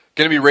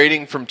Going to be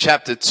reading from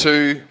chapter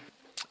 2,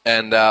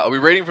 and I'll be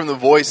reading from the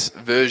Voice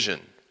version.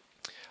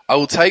 I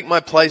will take my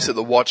place at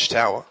the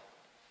watchtower.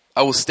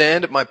 I will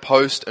stand at my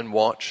post and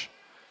watch.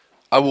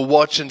 I will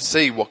watch and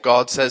see what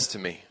God says to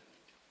me.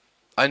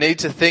 I need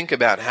to think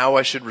about how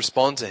I should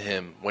respond to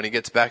him when he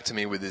gets back to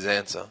me with his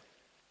answer.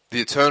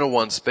 The Eternal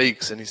One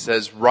speaks and he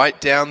says, "Write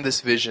down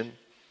this vision.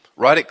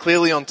 Write it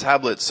clearly on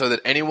tablets so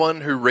that anyone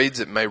who reads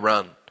it may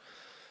run.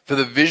 For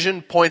the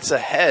vision points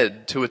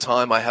ahead to a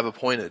time I have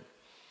appointed.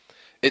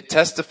 It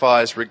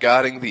testifies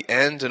regarding the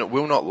end and it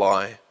will not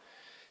lie.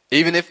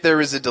 Even if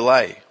there is a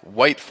delay,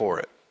 wait for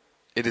it.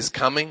 It is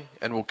coming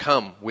and will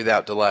come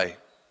without delay."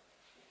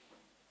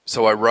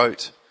 So I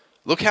wrote,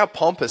 "Look how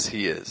pompous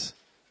he is.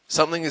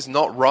 Something is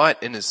not right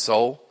in his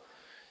soul.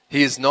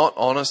 He is not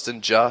honest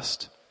and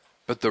just,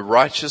 but the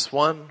righteous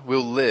one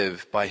will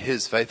live by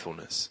his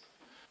faithfulness.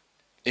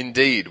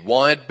 Indeed,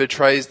 wine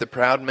betrays the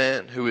proud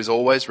man who is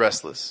always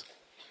restless.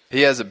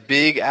 He has a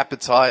big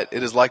appetite.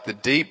 It is like the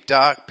deep,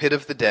 dark pit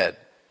of the dead.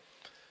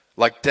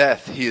 Like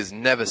death, he is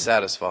never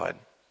satisfied.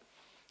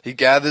 He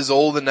gathers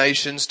all the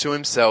nations to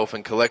himself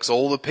and collects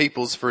all the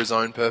peoples for his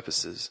own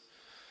purposes.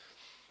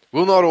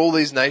 Will not all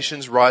these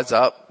nations rise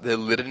up, their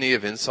litany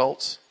of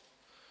insults?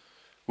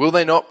 Will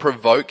they not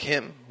provoke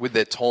him with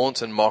their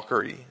taunt and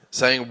mockery,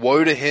 saying,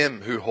 'Woe to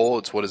him who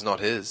hoards what is not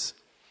his'?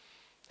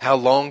 How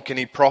long can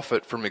he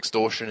profit from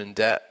extortion and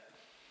debt?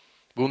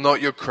 Will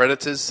not your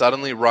creditors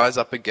suddenly rise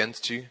up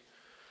against you?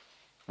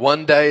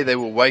 One day they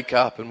will wake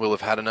up and will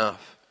have had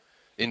enough.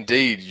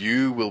 Indeed,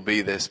 you will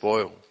be their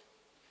spoil.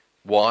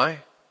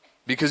 Why?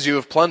 Because you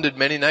have plundered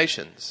many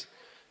nations.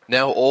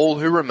 Now all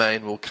who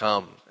remain will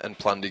come and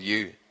plunder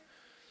you.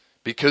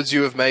 Because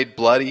you have made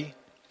bloody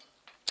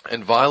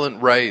and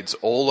violent raids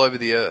all over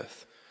the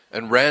earth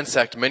and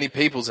ransacked many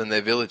peoples and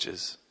their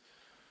villages.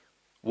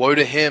 Woe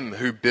to him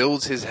who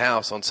builds his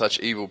house on such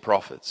evil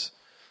prophets,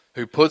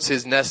 who puts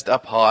his nest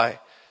up high,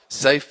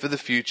 safe for the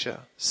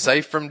future,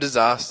 safe from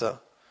disaster.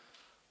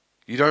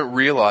 You don't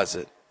realize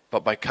it,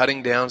 but by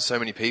cutting down so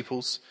many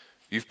peoples,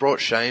 you've brought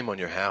shame on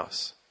your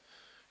house.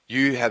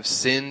 You have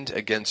sinned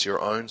against your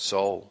own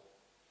soul.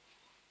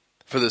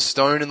 For the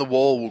stone in the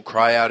wall will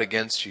cry out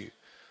against you.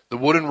 The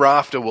wooden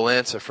rafter will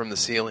answer from the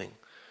ceiling.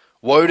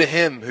 Woe to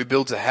him who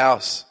builds a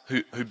house,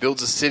 who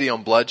builds a city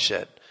on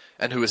bloodshed,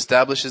 and who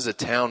establishes a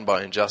town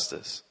by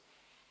injustice.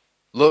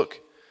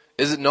 Look,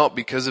 is it not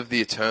because of the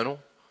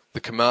Eternal,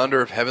 the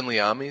commander of heavenly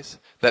armies,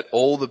 that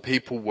all the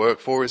people work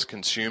for is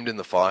consumed in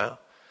the fire,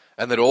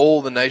 and that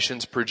all the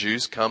nations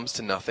produce comes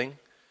to nothing?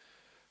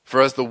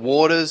 For as the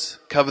waters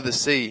cover the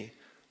sea,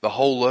 the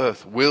whole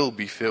earth will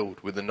be filled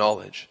with the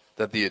knowledge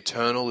that the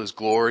Eternal is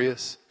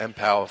glorious and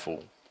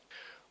powerful.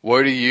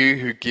 Woe to you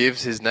who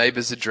gives his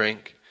neighbors a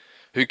drink,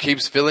 who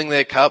keeps filling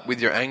their cup with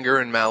your anger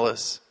and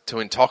malice to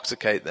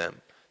intoxicate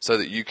them, so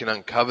that you can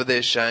uncover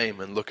their shame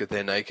and look at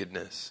their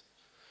nakedness.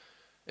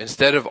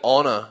 Instead of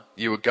honor,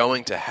 you are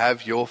going to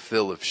have your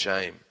fill of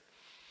shame.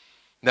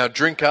 Now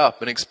drink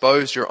up and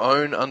expose your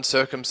own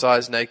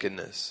uncircumcised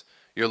nakedness,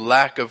 your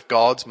lack of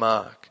God's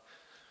mark.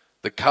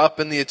 The cup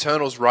in the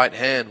Eternal's right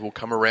hand will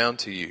come around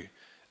to you,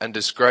 and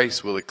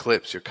disgrace will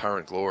eclipse your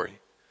current glory.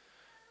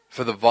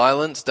 For the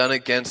violence done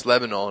against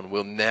Lebanon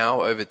will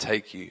now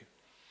overtake you.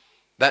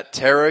 That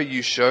terror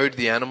you showed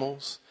the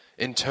animals,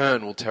 in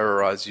turn will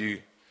terrorize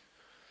you.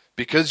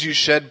 Because you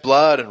shed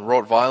blood and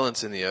wrought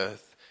violence in the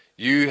earth,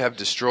 you have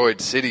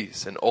destroyed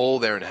cities and all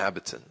their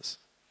inhabitants.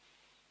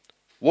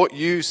 What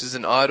use is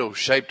an idol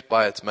shaped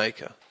by its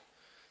maker?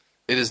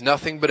 It is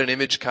nothing but an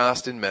image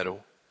cast in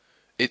metal.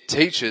 It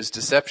teaches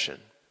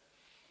deception.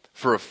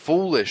 For a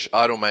foolish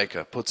idol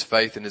maker puts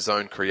faith in his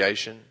own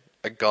creation,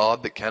 a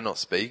God that cannot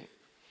speak.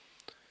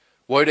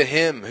 Woe to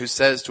him who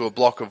says to a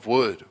block of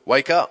wood,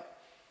 "Wake up,"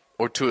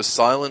 or to a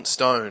silent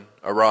stone,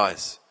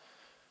 "Arise."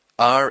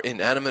 Are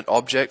inanimate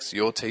objects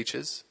your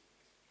teachers?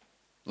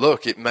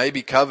 Look, it may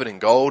be covered in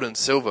gold and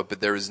silver,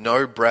 but there is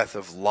no breath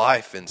of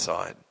life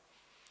inside.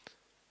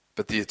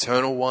 But the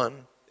Eternal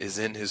One is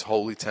in his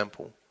holy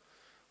temple.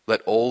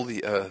 Let all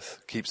the earth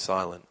keep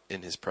silent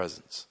in his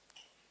presence.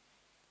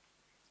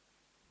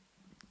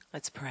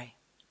 Let's pray.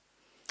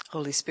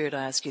 Holy Spirit,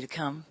 I ask you to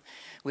come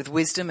with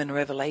wisdom and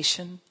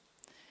revelation,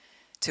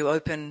 to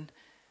open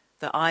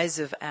the eyes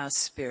of our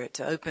spirit,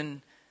 to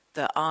open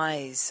the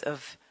eyes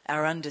of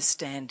our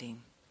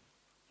understanding.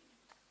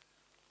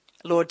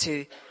 Lord,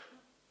 to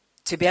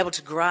be able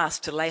to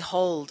grasp, to lay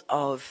hold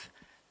of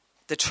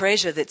the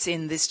treasure that's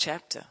in this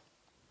chapter.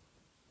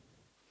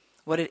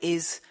 What it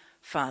is,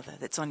 Father,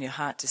 that's on your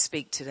heart to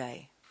speak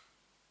today.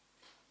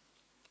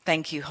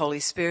 Thank you,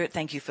 Holy Spirit.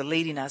 Thank you for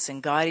leading us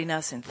and guiding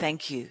us. And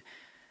thank you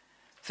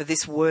for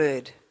this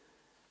word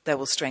that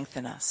will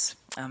strengthen us.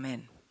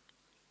 Amen.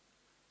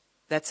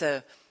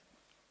 I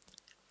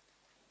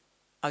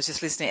was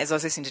just listening, as I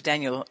was listening to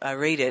Daniel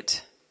read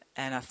it,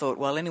 and I thought,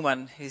 well,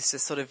 anyone who's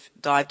just sort of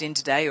dived in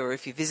today, or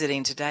if you're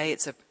visiting today,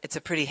 it's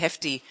a pretty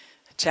hefty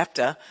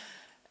chapter.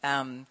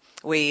 I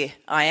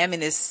am in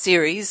this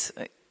series,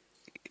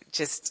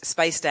 just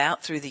spaced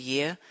out through the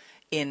year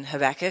in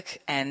Habakkuk,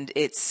 and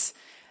it's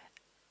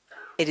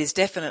it is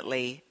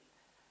definitely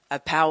a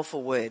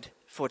powerful word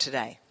for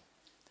today.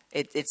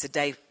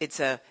 It's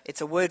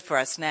a word for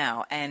us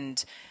now.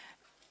 And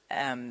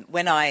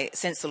when I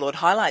sensed the Lord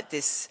highlight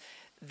this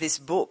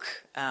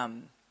book,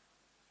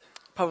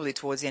 probably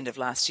towards the end of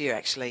last year,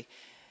 actually,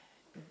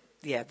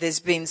 there's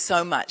been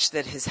so much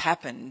that has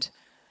happened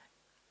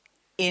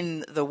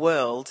in the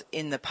world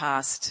in the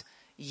past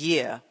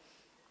year.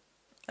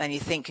 And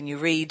you think, and you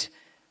read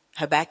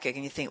Habakkuk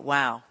and you think,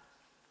 wow,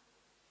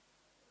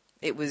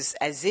 it was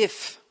as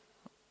if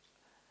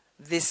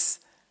this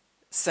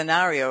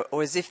scenario,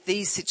 or as if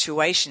these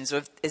situations,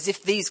 or as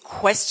if these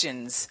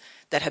questions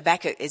that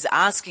Habakkuk is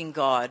asking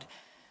God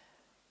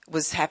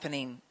was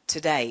happening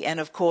today. And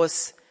of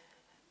course,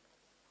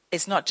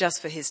 it's not just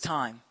for his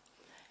time.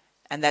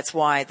 And that's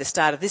why at the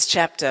start of this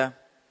chapter,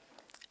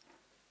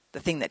 the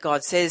thing that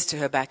God says to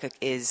Habakkuk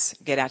is,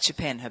 get out your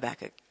pen,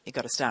 Habakkuk. You've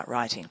got to start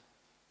writing.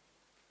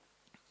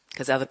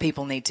 Because other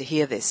people need to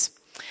hear this.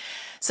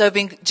 So I've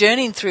been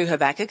journeying through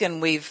Habakkuk,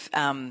 and we've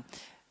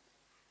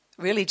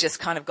really just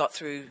kind of got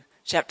through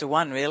chapter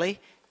 1, really.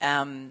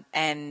 And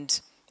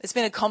it's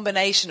been a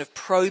combination of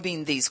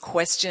probing these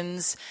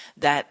questions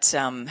that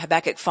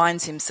Habakkuk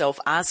finds himself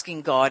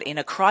asking God in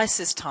a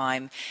crisis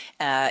time,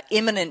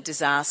 imminent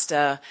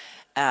disaster.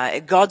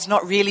 God's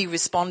not really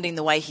responding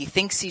the way he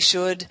thinks he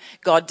should.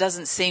 God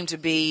doesn't seem to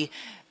be,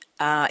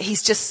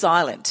 he's just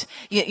silent.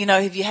 You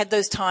know, have you had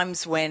those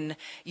times when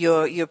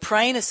you're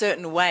praying a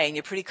certain way and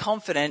you're pretty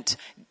confident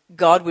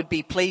God would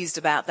be pleased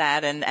about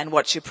that and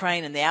what you're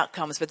praying and the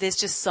outcomes, but there's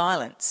just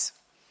silence,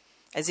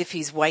 as if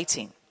he's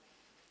waiting.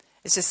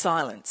 It's just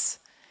silence.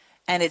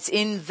 And it's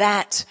in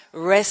that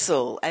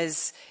wrestle,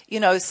 as, you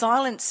know,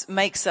 silence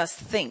makes us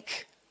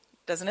think,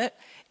 doesn't it?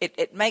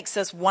 It makes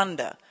us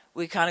wonder.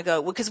 We kind of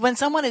go, because when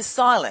someone is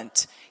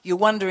silent, you're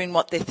wondering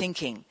what they're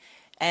thinking.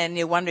 And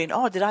you're wondering,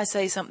 oh, did I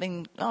say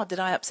something? Oh, did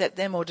I upset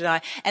them, or did I?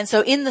 And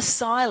so in the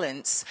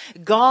silence,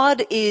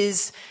 God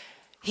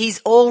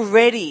he's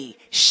already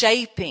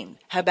shaping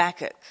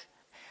Habakkuk.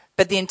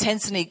 But the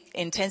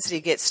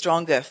intensity gets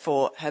stronger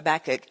for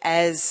Habakkuk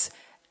as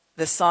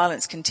the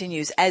silence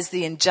continues, as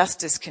the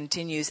injustice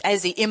continues,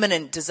 as the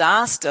imminent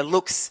disaster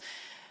looks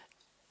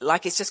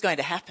like it's just going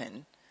to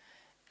happen.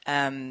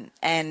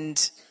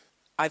 And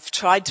I've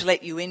tried to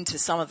let you into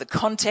some of the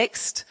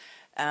context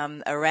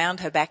around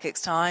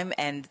Habakkuk's time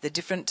and the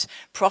different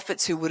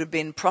prophets who would have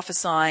been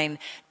prophesying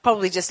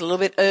probably just a little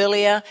bit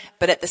earlier,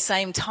 but at the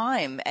same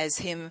time as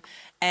him.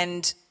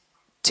 And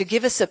to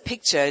give us a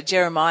picture,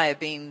 Jeremiah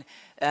being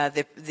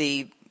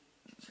the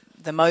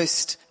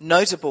most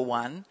notable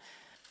one,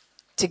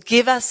 to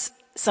give us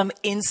some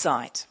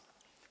insight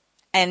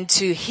and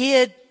to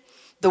hear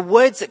the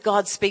words that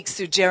God speaks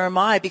through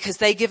Jeremiah, because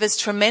they give us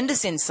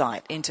tremendous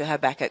insight into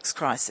Habakkuk's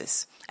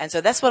crisis. And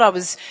so that's what I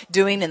was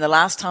doing in the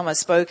last time I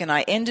spoke, and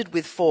I ended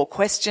with 4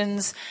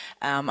 questions.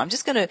 I'm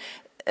just going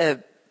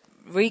to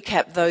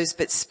recap those,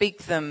 but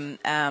speak them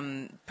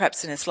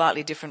perhaps in a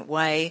slightly different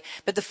way.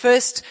 But the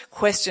first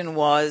question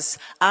was,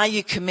 are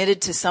you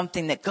committed to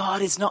something that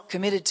God is not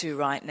committed to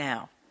right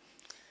now?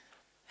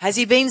 Has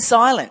he been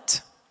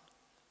silent?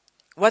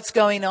 What's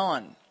going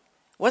on?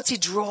 What's he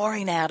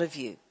drawing out of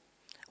you?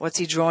 What's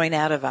he drawing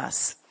out of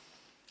us?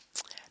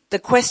 The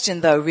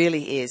question, though,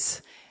 really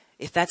is,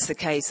 if that's the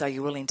case, are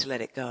you willing to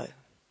let it go?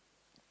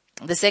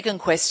 The second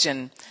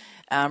question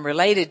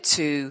related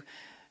to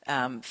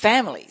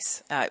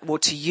families, or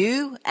to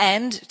you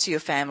and to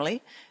your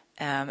family.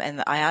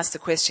 And I asked the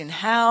question,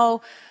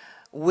 how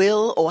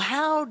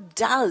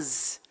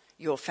does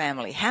your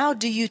family, how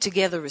do you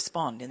together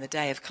respond in the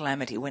day of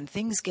calamity when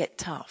things get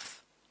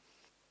tough?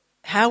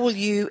 How will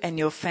you and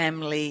your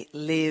family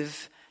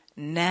live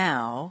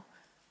now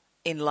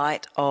in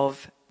light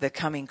of the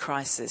coming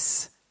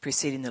crisis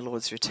preceding the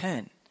Lord's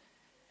return?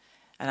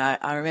 And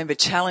I remember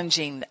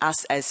challenging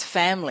us as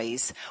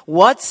families,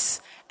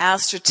 what's our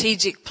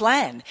strategic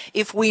plan?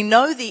 If we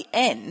know the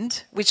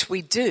end, which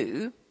we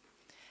do,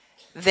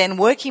 then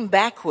working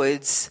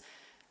backwards,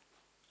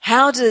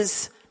 how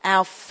does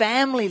our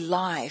family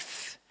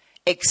life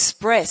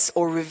express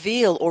or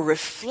reveal or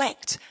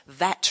reflect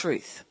that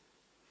truth?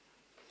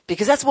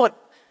 Because that's what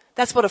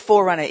a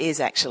forerunner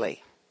is,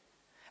 actually.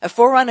 A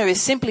forerunner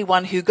is simply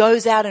one who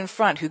goes out in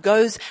front, who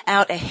goes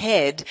out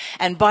ahead,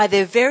 and by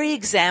their very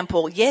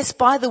example, yes,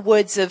 by the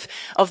words of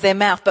their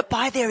mouth, but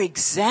by their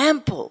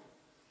example,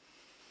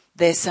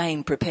 they're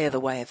saying, prepare the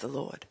way of the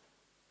Lord.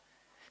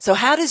 So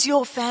how does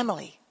your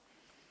family?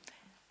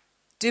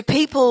 Do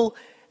people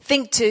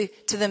think to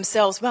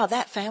themselves, well,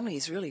 that family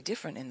is really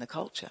different in the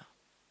culture.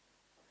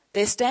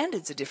 Their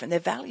standards are different. Their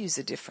values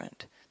are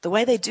different. The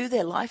way they do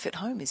their life at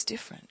home is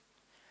different.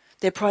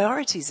 Their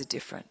priorities are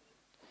different.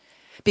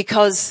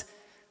 Because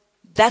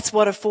that's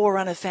what a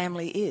forerunner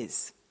family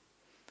is.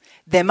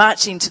 They're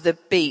marching to the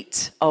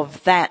beat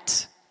of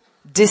that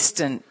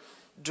distant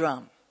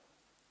drum.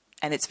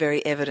 And it's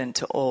very evident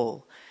to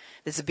all.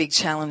 There's a big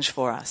challenge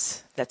for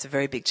us. That's a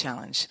very big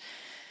challenge.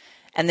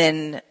 And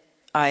then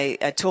I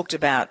talked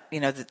about,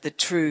 the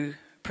true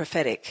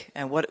prophetic.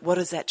 And what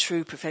does that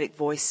true prophetic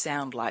voice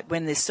sound like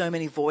when there's so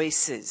many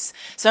voices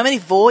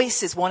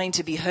wanting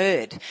to be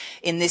heard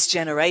in this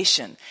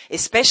generation,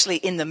 especially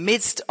in the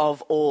midst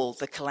of all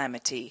the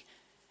calamity?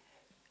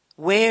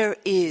 Where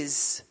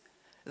is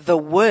the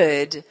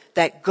word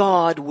that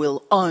God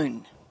will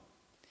own?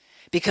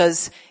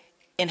 Because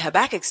in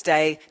Habakkuk's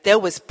day, there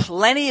was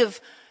plenty of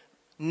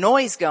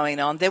noise going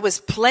on. There was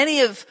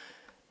plenty of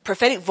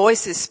prophetic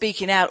voices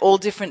speaking out all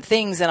different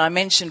things. And I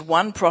mentioned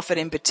one prophet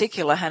in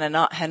particular,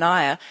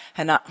 Hananiah,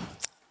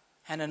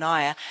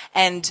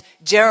 and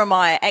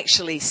Jeremiah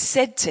actually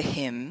said to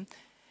him,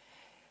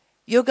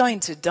 "You're going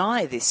to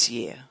die this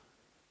year,"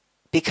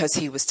 because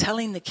he was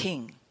telling the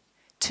king,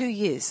 2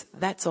 years,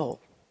 that's all.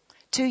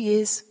 2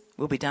 years,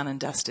 we'll be done and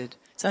dusted.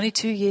 It's only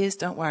 2 years,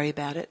 don't worry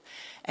about it.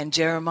 And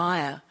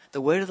Jeremiah, the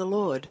word of the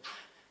Lord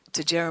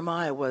to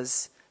Jeremiah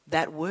was,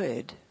 that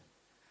word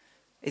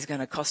is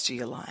going to cost you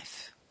your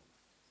life.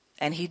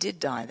 And he did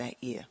die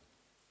that year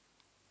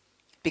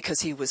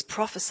because he was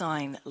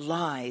prophesying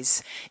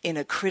lies in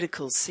a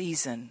critical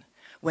season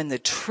when the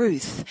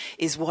truth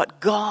is what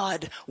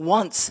God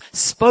wants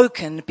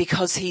spoken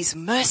because he's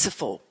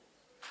merciful.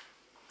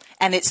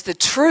 And it's the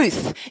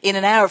truth in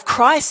an hour of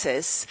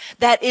crisis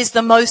that is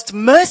the most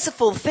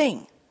merciful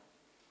thing.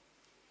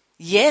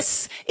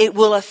 Yes, it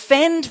will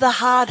offend the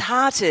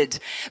hard-hearted,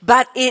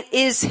 but it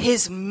is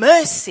his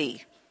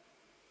mercy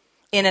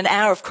in an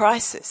hour of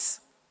crisis.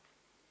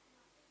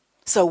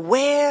 So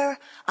where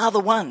are the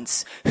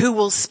ones who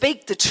will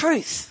speak the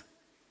truth?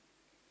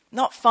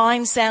 Not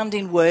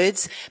fine-sounding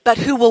words, but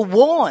who will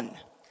warn,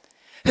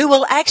 who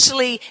will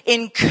actually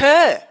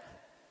incur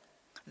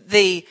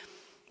the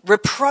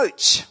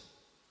reproach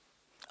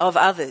of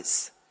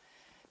others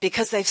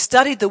because they've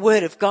studied the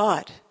Word of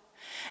God.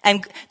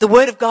 And the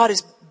Word of God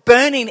is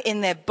burning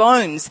in their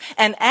bones.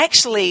 And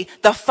actually,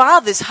 the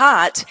Father's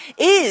heart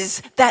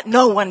is that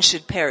no one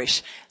should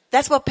perish.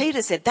 That's what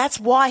Peter said. That's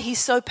why he's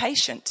so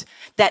patient,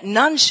 that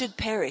none should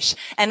perish.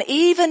 And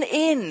even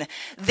in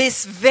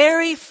these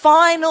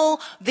final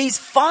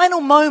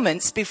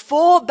moments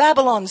before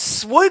Babylon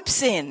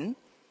swoops in,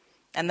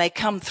 and they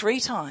come 3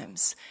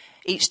 times,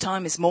 each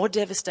time is more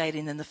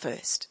devastating than the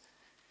first.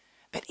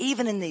 But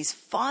even in these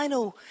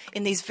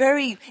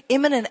very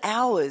imminent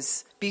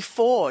hours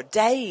before,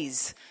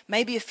 days,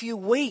 maybe a few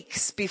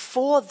weeks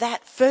before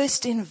that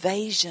first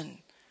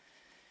invasion,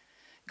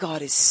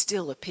 God is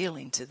still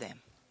appealing to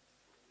them.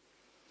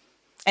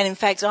 And in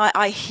fact,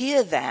 I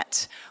hear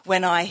that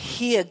when I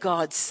hear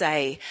God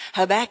say,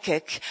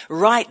 Habakkuk,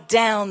 write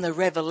down the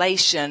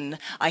revelation.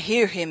 I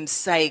hear him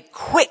say,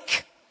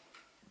 quick,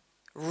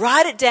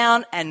 write it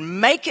down and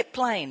make it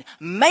plain.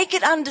 Make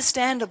it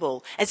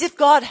understandable, as if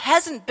God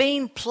hasn't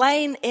been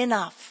plain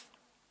enough.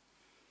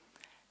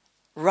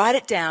 Write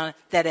it down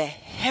that a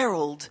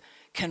herald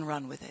can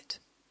run with it.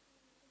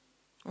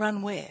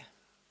 Run where?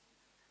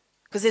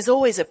 Because there's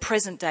always a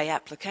present day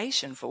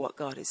application for what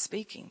God is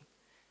speaking.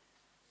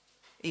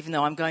 Even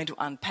though I'm going to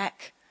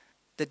unpack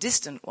the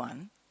distant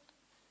one.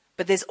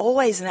 But there's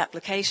always an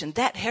application.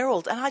 That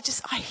herald, and I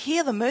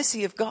hear the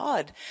mercy of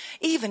God.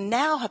 Even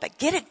now, but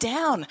get it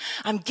down.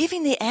 I'm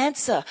giving the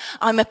answer.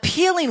 I'm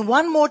appealing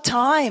one more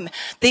time.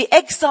 The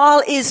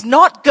exile is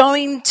not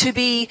going to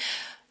be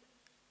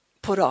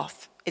put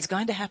off. It's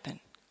going to happen.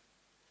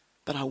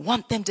 But I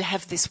want them to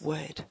have this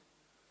word.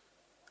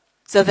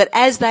 So that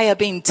as they are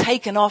being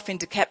taken off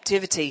into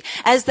captivity,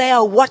 as they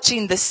are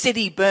watching the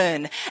city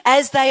burn,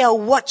 as they are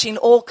watching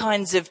all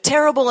kinds of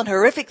terrible and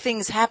horrific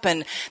things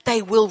happen,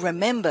 they will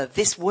remember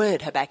this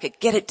word, Habakkuk.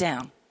 Get it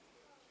down.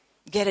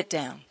 Get it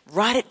down.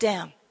 Write it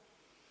down.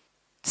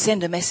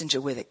 Send a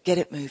messenger with it. Get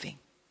it moving.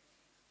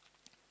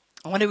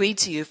 I want to read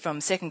to you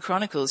from 2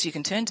 Chronicles. You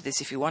can turn to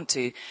this if you want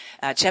to.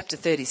 Chapter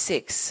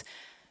 36.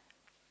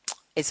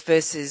 It's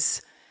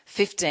verses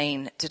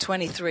 15 to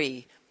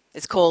 23.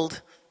 It's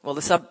called... Well,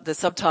 the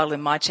subtitle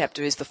in my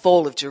chapter is The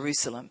Fall of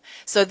Jerusalem.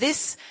 So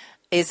this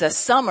is a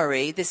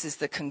summary. This is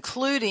the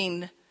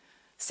concluding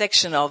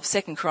section of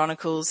 2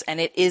 Chronicles, and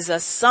it is a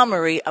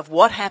summary of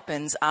what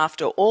happens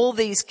after all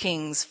these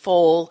kings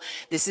fall.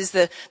 This is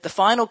the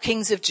final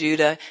kings of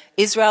Judah.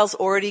 Israel's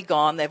already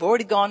gone. They've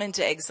already gone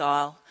into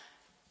exile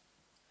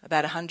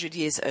about 100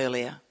 years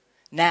earlier.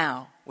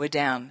 Now we're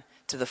down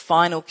to the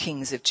final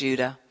kings of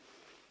Judah.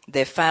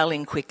 They're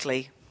failing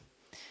quickly.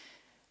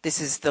 This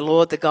is the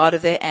Lord, the God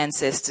of their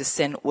ancestors,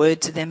 sent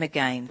word to them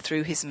again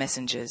through his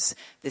messengers.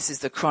 This is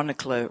the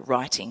chronicler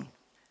writing.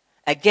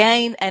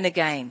 Again and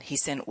again he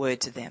sent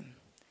word to them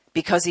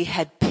because he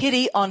had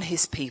pity on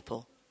his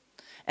people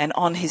and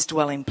on his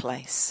dwelling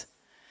place.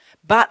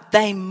 But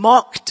they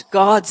mocked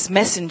God's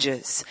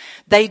messengers.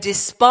 They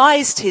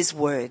despised his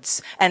words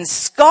and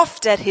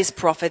scoffed at his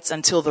prophets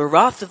until the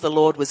wrath of the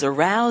Lord was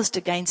aroused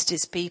against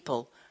his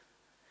people,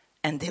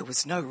 and there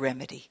was no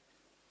remedy.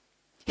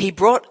 He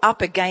brought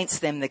up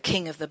against them the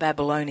king of the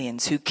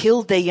Babylonians, who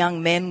killed their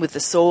young men with the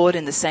sword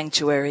in the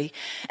sanctuary,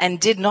 and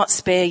did not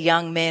spare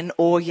young men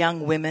or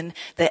young women,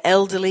 the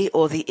elderly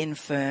or the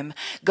infirm.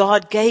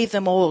 God gave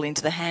them all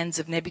into the hands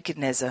of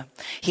Nebuchadnezzar.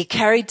 He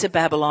carried to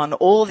Babylon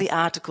all the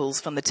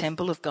articles from the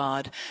temple of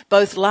God,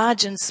 both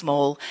large and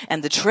small,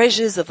 and the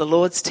treasures of the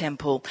Lord's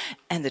temple,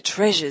 and the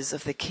treasures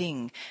of the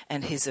king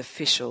and his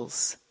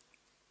officials.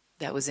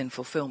 That was in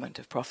fulfillment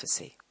of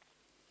prophecy.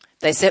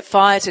 They set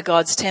fire to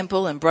God's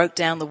temple and broke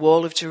down the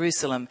wall of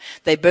Jerusalem.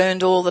 They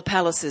burned all the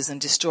palaces and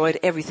destroyed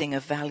everything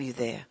of value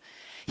there.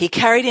 He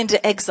carried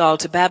into exile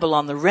to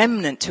Babylon the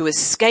remnant who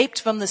escaped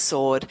from the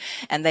sword,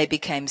 and they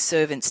became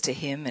servants to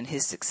him and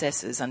his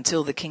successors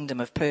until the kingdom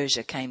of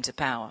Persia came to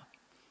power.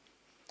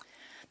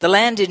 The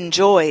land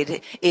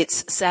enjoyed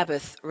its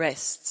Sabbath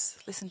rests.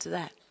 Listen to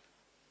that.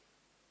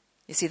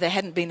 You see, they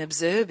hadn't been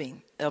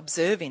observing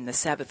the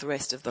Sabbath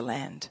rest of the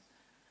land.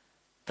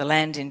 The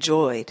land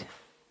enjoyed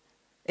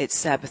its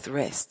Sabbath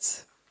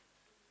rests.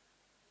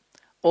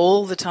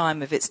 All the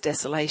time of its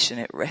desolation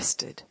it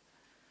rested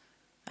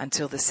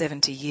until the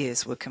 70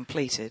 years were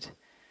completed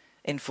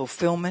in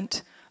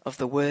fulfillment of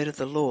the word of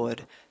the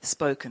Lord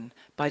spoken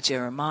by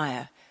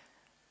Jeremiah.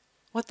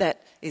 What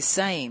that is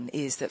saying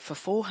is that for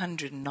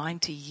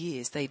 490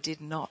 years they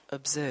did not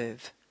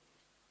observe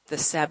the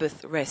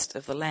Sabbath rest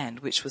of the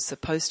land, which was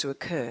supposed to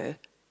occur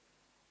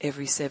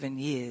every 7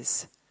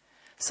 years.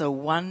 So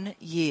 1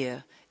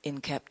 year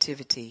in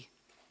captivity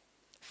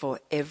for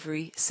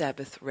every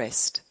Sabbath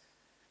rest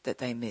that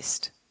they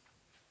missed.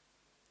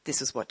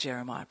 This is what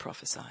Jeremiah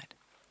prophesied.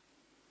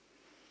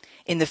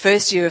 In the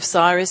first year of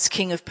Cyrus,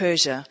 king of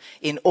Persia,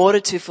 in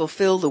order to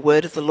fulfill the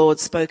word of the Lord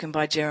spoken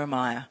by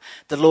Jeremiah,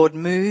 the Lord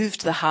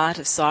moved the heart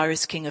of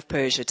Cyrus, king of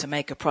Persia, to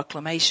make a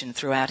proclamation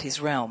throughout his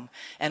realm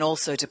and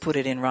also to put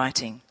it in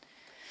writing.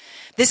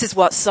 This is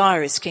what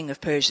Cyrus, king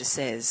of Persia,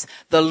 says.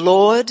 The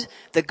Lord,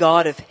 the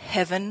God of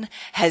heaven,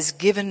 has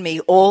given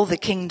me all the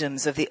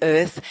kingdoms of the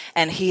earth,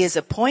 and he has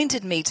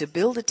appointed me to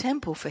build a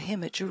temple for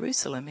him at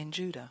Jerusalem in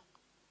Judah.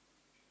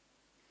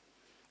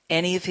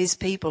 Any of his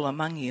people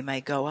among you may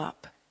go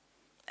up,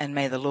 and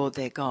may the Lord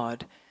their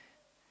God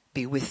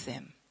be with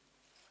them.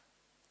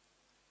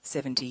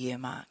 70-year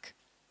mark,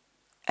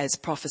 as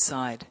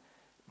prophesied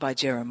by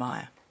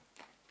Jeremiah.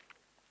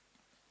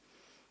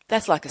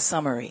 That's like a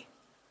summary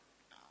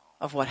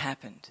of what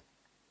happened.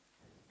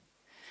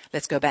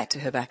 Let's go back to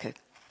Habakkuk.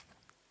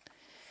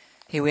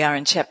 Here we are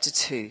in chapter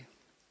 2.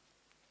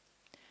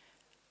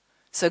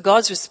 So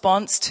God's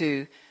response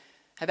to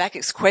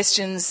Habakkuk's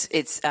questions,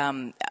 it's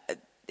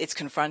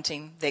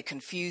confronting, they're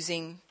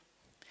confusing.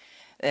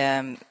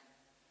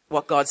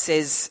 What God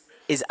says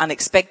is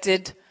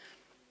unexpected.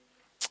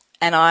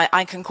 And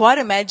I can quite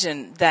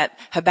imagine that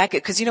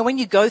Habakkuk, because, when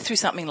you go through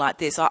something like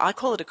this, I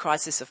call it a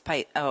crisis of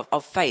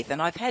faith.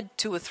 And I've had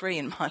 2 or 3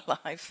 in my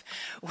life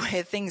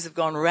where things have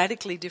gone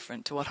radically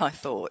different to what I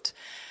thought.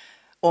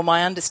 Or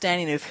my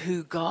understanding of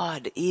who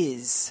God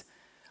is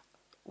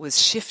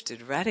was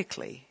shifted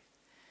radically.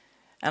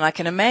 And I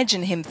can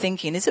imagine him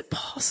thinking, is it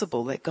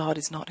possible that God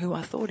is not who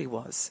I thought he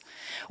was?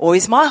 Or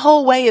is my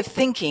whole way of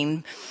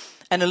thinking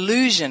an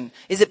illusion?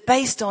 Is it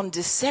based on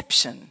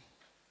deception?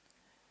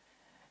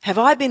 Have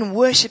I been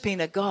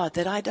worshipping a God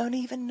that I don't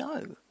even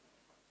know?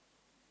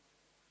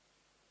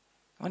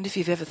 I wonder if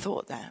you've ever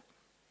thought that.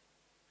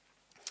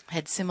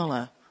 Had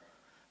similar.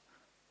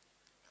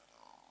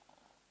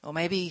 Or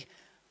maybe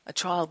a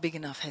trial big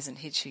enough hasn't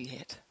hit you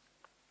yet.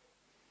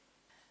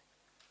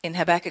 In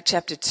Habakkuk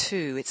chapter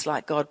 2, it's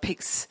like God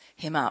picks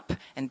him up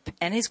and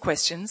his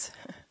questions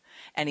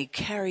and he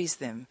carries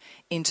them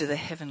into the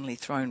heavenly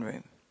throne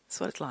room. That's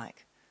what it's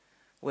like,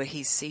 where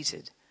he's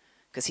seated,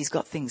 because he's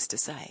got things to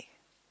say.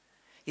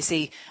 You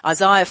see,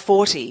 Isaiah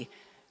 40,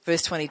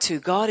 verse 22,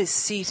 God is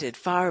seated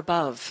far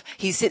above.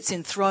 He sits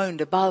enthroned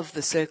above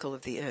the circle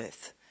of the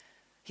earth.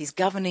 He's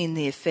governing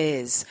the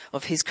affairs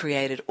of his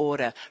created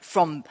order.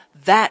 From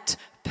that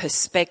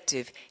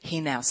perspective, he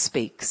now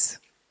speaks.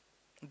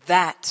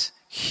 That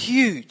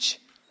huge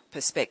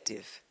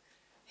perspective,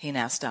 he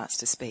now starts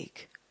to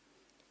speak.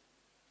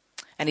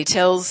 And he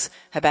tells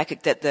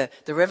Habakkuk that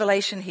the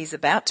revelation he's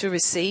about to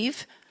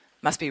receive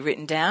must be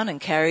written down and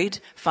carried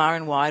far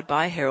and wide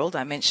by a herald.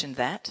 I mentioned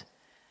that.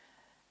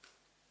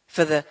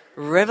 For the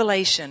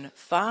revelation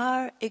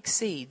far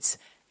exceeds,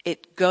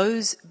 it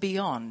goes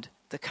beyond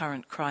the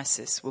current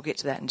crisis. We'll get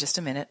to that in just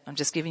a minute. I'm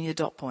just giving you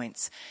dot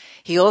points.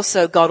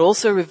 God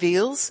also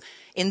reveals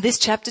in this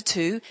chapter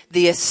 2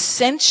 the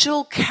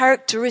essential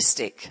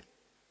characteristic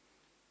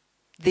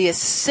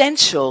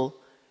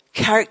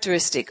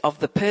of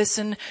the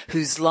person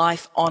whose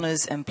life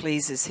honors and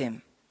pleases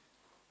him.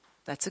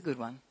 That's a good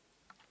one.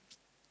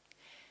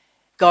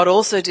 God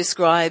also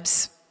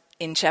describes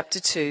in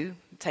chapter 2,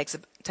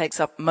 takes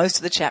up most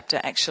of the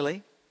chapter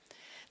actually,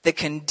 the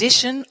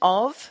condition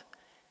of,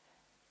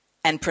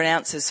 and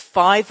pronounces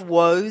 5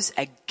 woes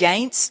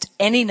against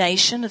any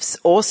nation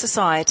or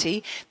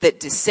society that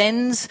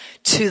descends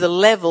to the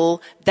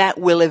level that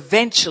will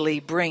eventually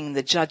bring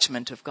the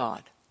judgment of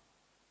God.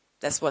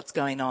 That's what's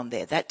going on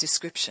there, that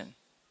description.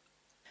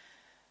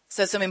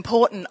 So some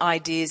important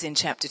ideas in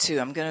chapter 2.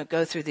 I'm going to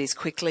go through these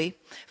quickly.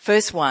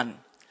 First one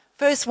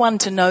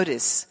to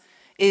notice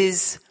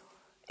is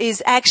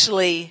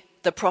actually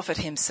the prophet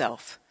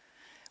himself.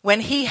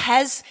 When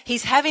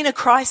he's having a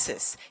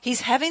crisis,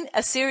 he's having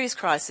a serious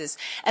crisis.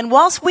 And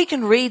whilst we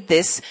can read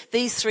these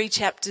 3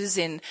 chapters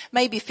in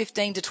maybe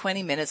 15 to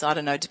 20 minutes, I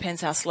don't know,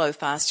 depends how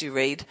fast you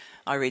read.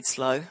 I read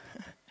slow.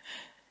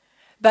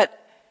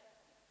 But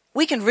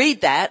we can read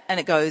that and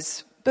it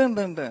goes boom,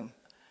 boom, boom.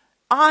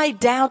 I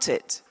doubt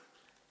it.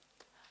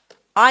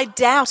 I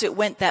doubt it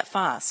went that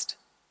fast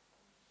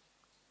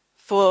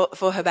for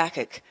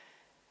Habakkuk.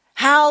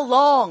 How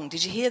long?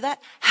 Did you hear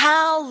that?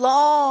 How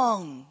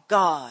long,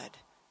 God?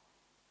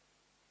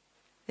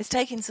 It's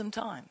taking some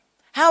time.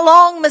 How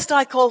long must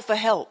I call for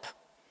help?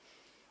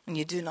 And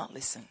you do not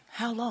listen.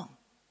 How long?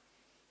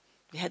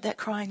 You had that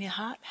cry in your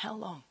heart? How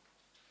long?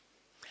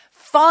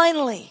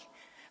 Finally,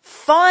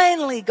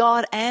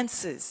 God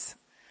answers.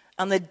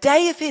 On the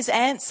day of his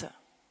answer,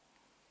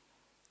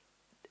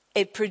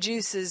 it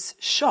produces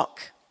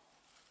shock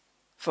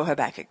for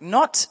Habakkuk.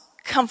 Not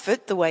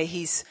comfort the way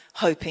he's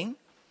hoping.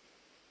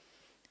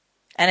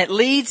 And it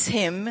leads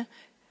him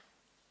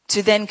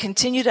to then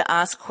continue to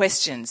ask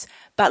questions.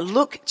 But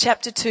look,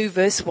 chapter 2,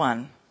 verse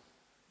 1.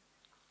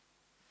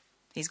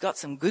 He's got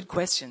some good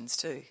questions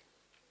too.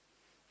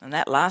 And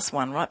that last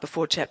one, right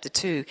before chapter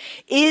 2.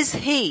 Is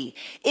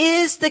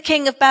the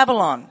king of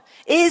Babylon,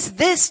 is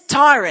this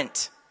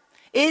tyrant,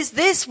 is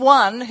this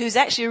one who's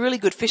actually a really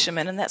good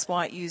fisherman, and that's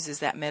why it uses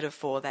that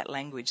metaphor, that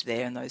language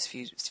there in those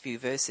few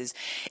verses.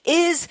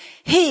 Is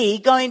he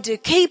going to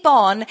keep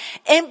on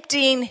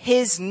emptying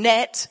his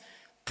net,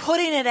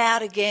 putting it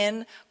out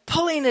again,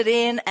 pulling it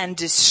in and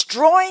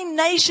destroying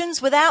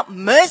nations without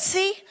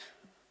mercy?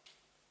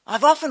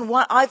 I've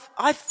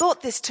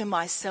thought this to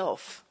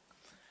myself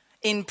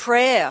in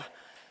prayer,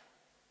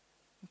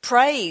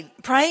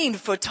 praying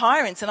for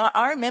tyrants. And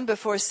I remember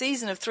for a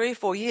season of 3 or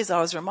 4 years,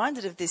 I was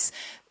reminded of this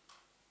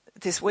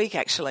week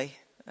actually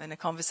in a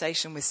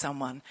conversation with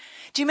someone.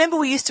 Do you remember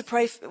we used to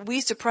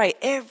pray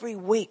every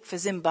week for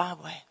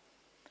Zimbabwe?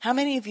 How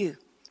many of you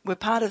were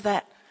part of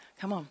that?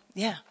 Come on.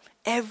 Yeah.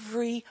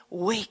 Every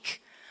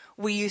week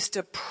we used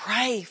to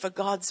pray for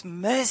God's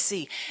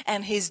mercy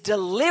and his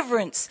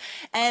deliverance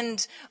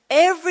and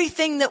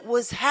everything that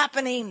was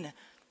happening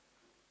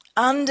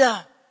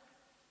under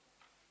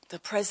the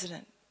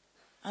president,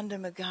 under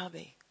Mugabe.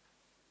 It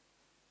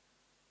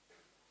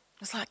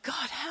was like,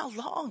 God, how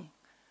long?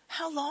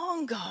 How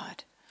long,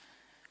 God?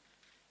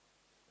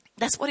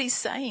 That's what he's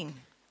saying.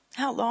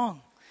 How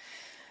long?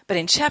 But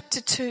in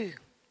chapter 2,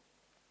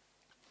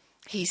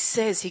 he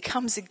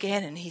comes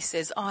again and he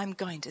says, I'm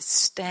going to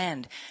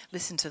stand.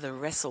 Listen to the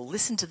wrestle.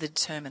 Listen to the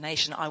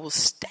determination. I will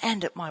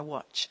stand at my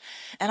watch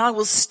and I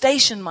will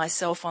station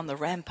myself on the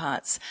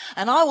ramparts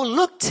and I will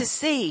look to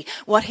see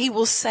what he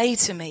will say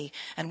to me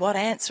and what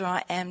answer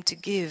I am to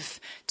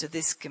give to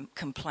this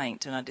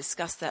complaint. And I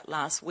discussed that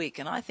last week,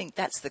 and I think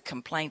that's the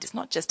complaint. It's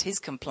not just his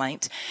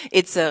complaint.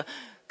 It's a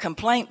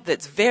complaint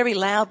that's very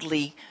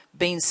loudly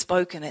been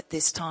spoken at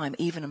this time,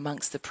 even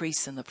amongst the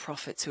priests and the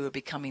prophets who are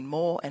becoming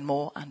more and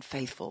more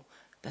unfaithful.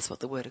 That's what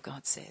the word of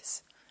God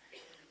says.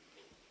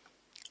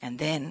 And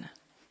then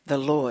the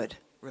Lord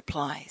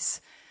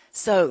replies.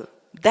 So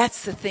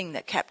that's the thing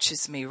that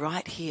captures me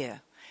right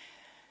here,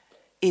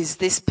 is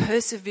this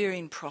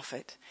persevering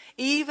prophet,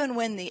 even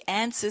when the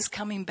answers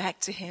coming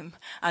back to him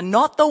are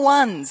not the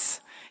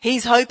ones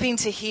he's hoping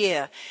to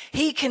hear,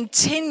 he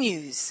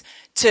continues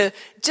to,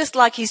 just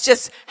like he's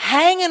just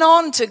hanging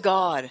on to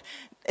God.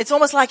 It's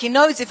almost like he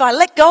knows if I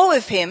let go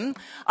of him,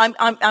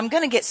 I'm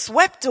going to get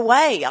swept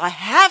away. I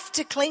have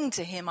to cling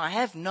to him. I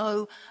have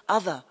no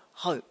other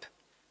hope.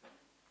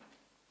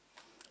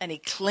 And he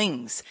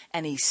clings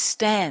and he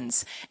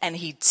stands and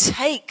he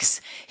takes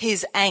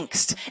his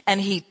angst and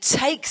he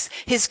takes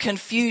his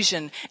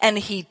confusion and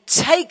he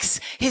takes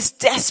his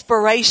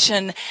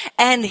desperation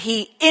and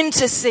he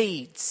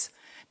intercedes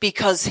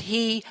because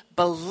he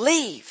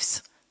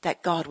believes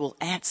that God will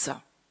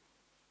answer.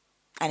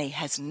 And he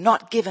has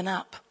not given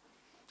up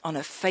on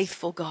a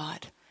faithful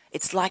God.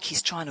 It's like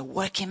he's trying to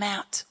work him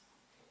out.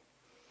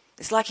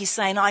 It's like he's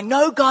saying, I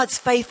know God's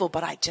faithful,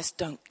 but I just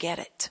don't get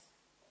it.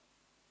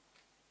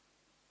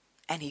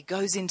 And he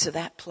goes into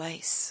that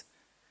place.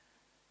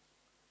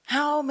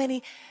 How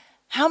many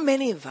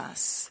of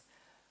us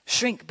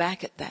shrink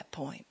back at that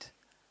point?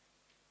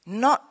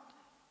 Not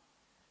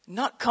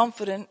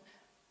confident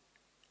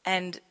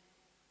and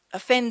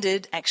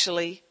offended,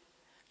 actually,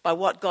 by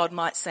what God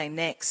might say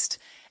next.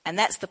 And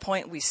that's the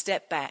point we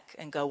step back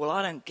and go, well,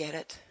 I don't get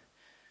it.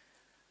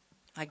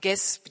 I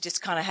guess we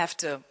just kind of have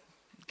to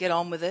get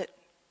on with it.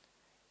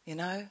 You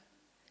know,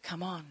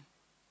 come on.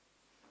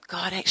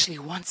 God actually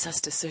wants us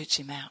to search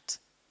him out.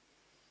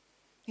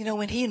 You know,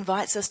 when he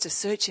invites us to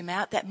search him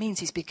out, that means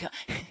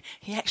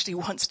he actually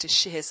wants to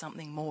share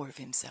something more of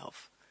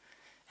himself.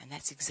 And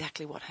that's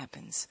exactly what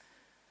happens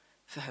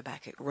for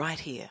Habakkuk right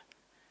here.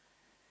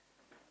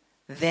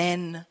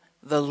 Then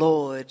the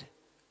Lord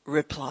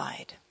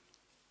replied.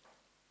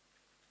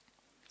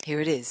 Here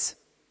it is.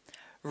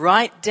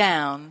 Write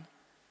down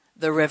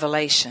the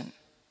revelation.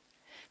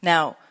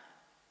 Now,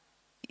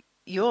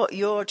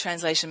 your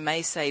translation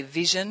may say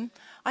vision.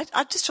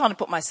 I'm just trying to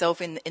put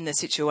myself in the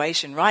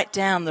situation. Write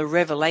down the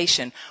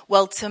revelation.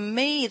 Well, to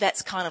me,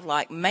 that's kind of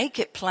like make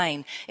it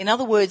plain. In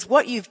other words,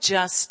 what you've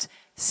just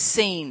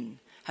seen,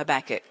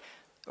 Habakkuk,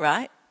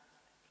 right?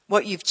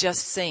 What you've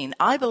just seen.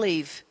 I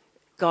believe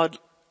God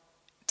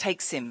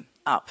takes him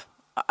up.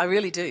 I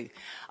really do.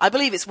 I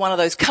believe it's one of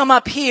those come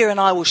up here and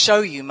I will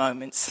show you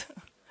moments,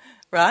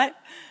 right?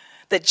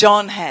 That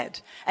John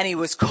had. And he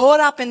was caught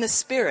up in the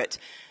Spirit.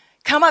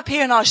 Come up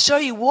here and I'll show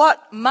you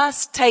what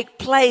must take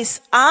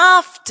place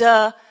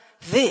after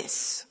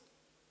this.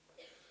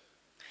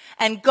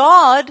 And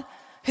God,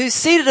 who's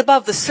seated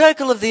above the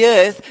circle of the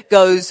earth,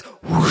 goes,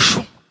 whoosh.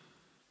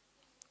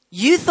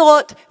 You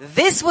thought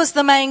this was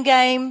the main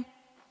game?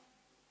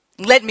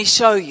 Let me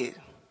show you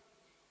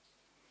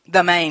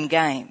the main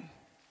game.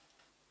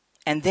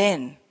 And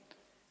then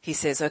he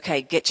says,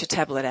 okay, get your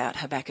tablet out,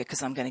 Habakkuk,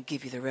 because I'm going to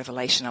give you the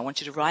revelation. I want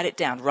you to write it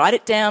down. Write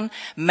it down,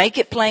 make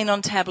it plain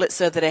on tablet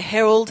so that a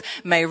herald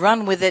may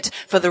run with it.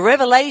 For the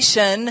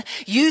revelation,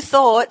 you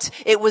thought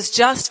it was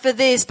just for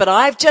this, but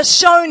I've just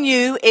shown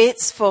you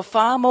it's for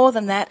far more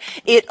than that.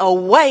 It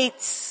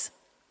awaits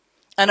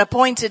an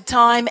appointed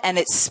time and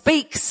it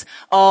speaks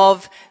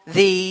of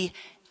the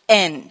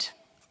end.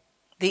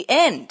 The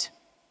end.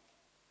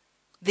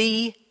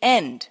 The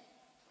end.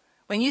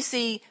 When you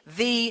see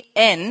the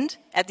end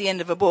at the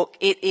end of a book,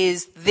 it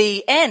is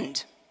the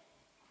end.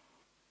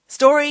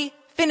 Story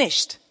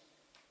finished.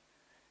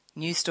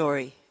 New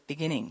story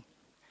beginning.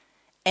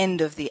 End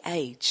of the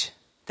age.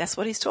 That's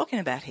what he's talking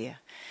about here.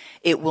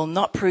 It will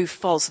not prove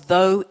false,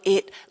 though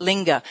it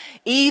linger.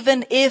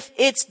 Even if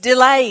it's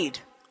delayed,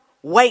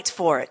 wait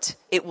for it.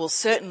 It will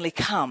certainly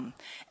come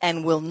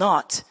and will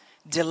not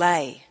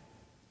delay.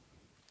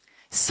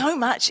 So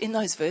much in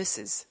those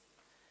verses.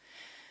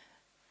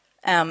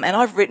 And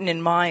I've written in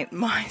my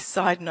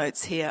side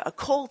notes here, a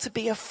call to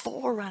be a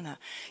forerunner.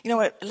 You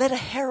know, let a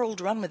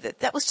herald run with it.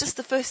 That was just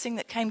the first thing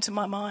that came to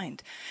my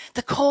mind.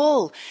 The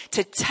call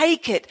to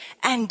take it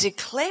and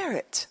declare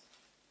it.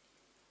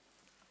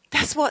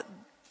 That's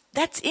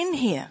in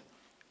here.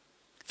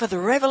 For the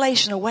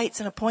revelation awaits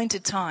an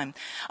appointed time.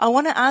 I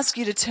want to ask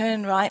you to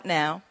turn right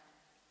now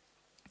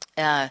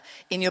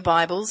in your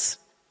Bibles.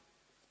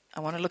 I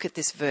want to look at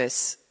this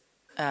verse.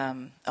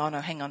 Hang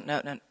on.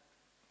 No.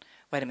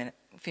 Wait a minute.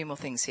 A few more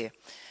things here.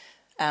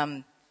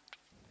 Okay,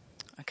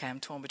 I'm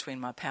torn between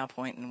my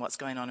PowerPoint and what's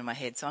going on in my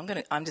head. So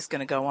I'm just going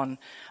to go on.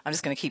 I'm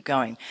just going to keep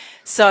going.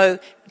 So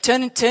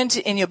turn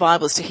in your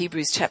Bibles to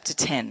Hebrews chapter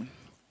 10.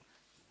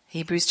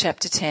 Hebrews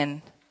chapter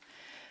 10,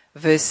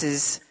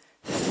 verses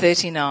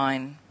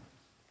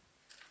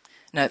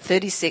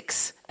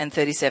 36 and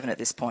 37 at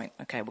this point.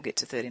 Okay, we'll get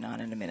to 39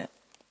 in a minute.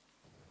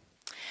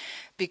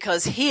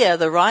 Because here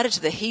the writer to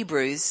the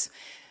Hebrews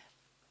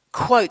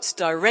quotes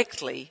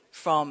directly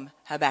from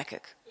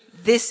Habakkuk.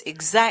 This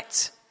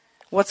exact,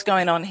 what's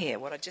going on here,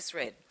 what I just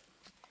read.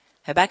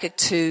 Habakkuk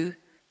 2,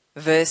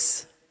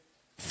 verse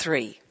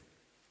 3.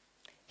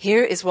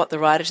 Here is what the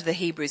writer to the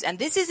Hebrews, and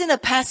this is in a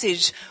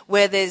passage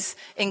where there's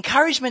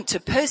encouragement to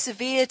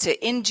persevere,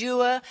 to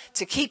endure,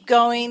 to keep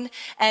going.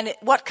 And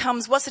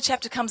what's the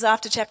chapter comes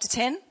after chapter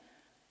 10?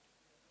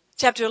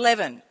 Chapter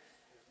 11.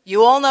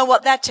 You all know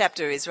what that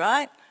chapter is,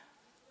 right?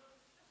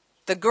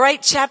 The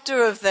great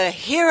chapter of the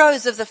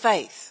heroes of the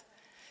faith.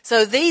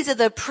 So these are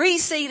the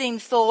preceding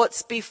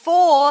thoughts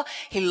before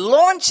he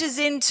launches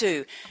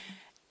into,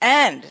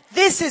 and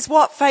this is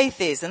what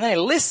faith is. And then he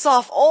lists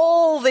off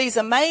all these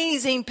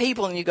amazing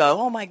people and you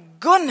go, oh my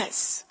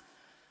goodness.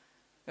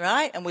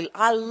 Right? And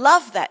I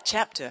love that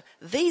chapter.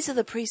 These are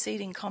the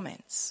preceding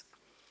comments.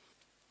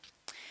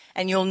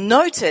 And you'll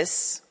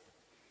notice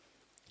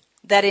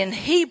that in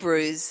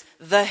Hebrews,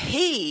 the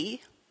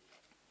he,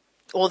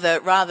 or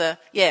the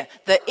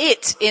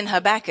it in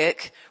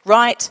Habakkuk,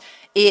 write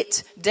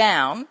it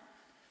down,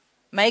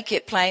 make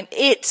it plain.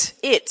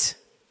 It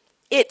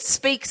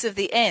speaks of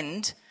the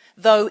end,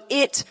 though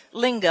it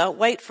linger,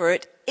 wait for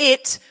it.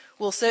 It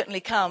will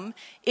certainly come.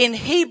 In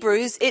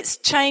Hebrews, it's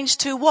changed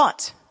to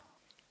what?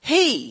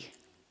 He.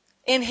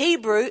 In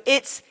Hebrew,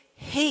 it's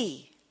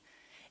he.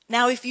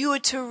 Now, if you were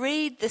to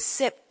read the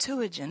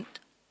Septuagint,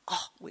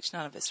 which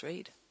none of us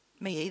read,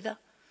 me either,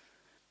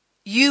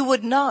 you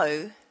would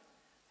know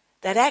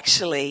that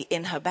actually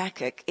in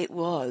Habakkuk it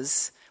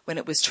was, when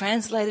it was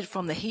translated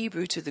from the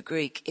Hebrew to the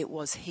Greek, it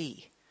was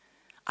he.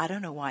 I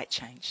don't know why it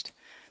changed.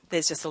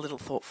 There's just a little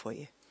thought for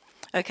you.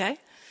 Okay?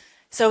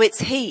 So it's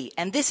he.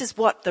 And this is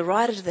what the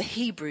writer to the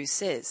Hebrews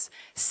says.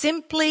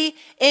 Simply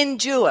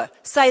endure.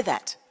 Say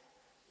that.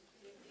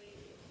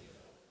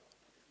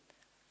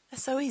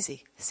 That's so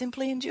easy.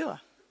 Simply endure.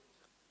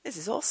 This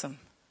is awesome.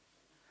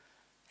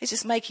 It's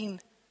just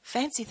making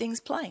fancy things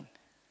plain.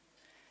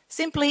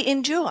 Simply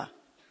endure.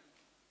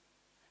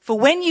 For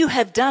when you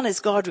have done as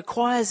God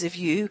requires of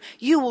you,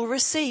 you will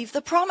receive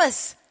the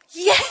promise.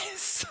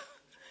 Yes!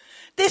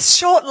 This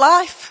short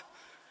life,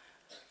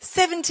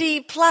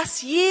 70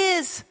 plus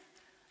years,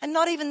 and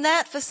not even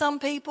that for some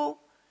people.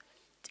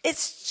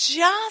 It's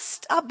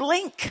just a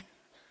blink,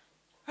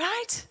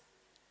 right?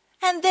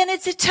 And then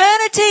it's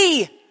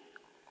eternity.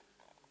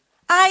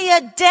 Are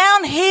you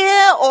down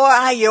here or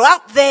are you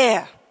up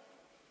there?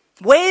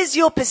 Where's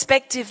your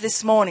perspective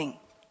this morning?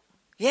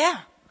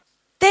 Yeah.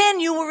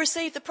 Then you will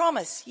receive the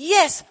promise.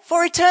 Yes,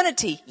 for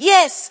eternity.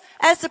 Yes,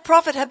 as the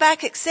prophet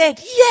Habakkuk said.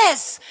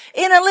 Yes,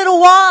 in a little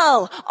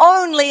while,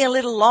 only a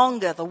little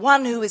longer. The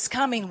one who is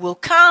coming will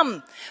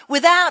come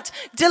without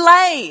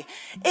delay.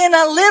 In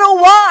a little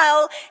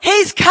while,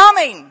 he's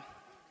coming.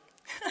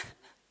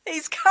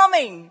 He's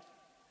coming.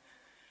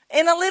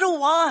 In a little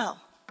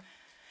while.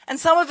 And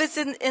some of us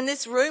in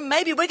this room,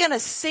 maybe we're going to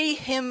see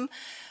him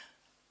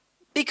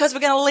because we're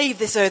going to leave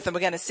this earth and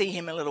we're going to see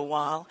him in a little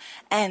while.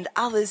 And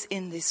others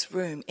in this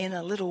room, in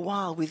a little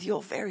while, with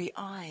your very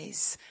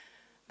eyes,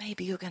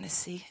 maybe you're going to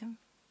see him.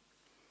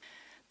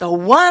 The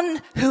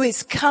one who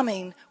is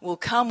coming will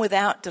come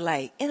without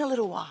delay in a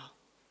little while.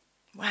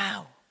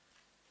 Wow.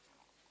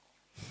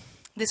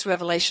 This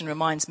revelation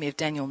reminds me of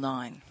Daniel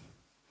 9.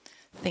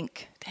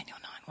 Think, Daniel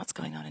 9. What's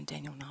going on in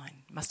Daniel 9?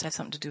 Must have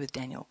something to do with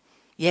Daniel.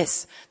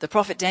 Yes, the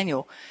prophet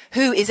Daniel,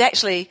 who is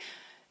actually,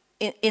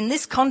 in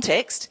this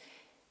context,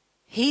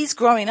 he's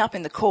growing up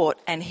in the court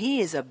and he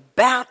is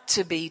about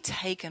to be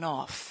taken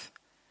off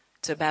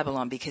to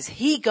Babylon because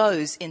he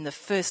goes in the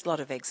first lot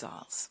of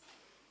exiles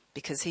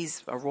because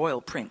he's a royal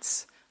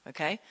prince,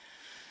 okay?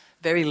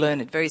 Very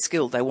learned, very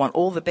skilled. They want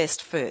all the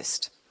best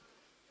first.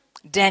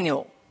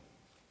 Daniel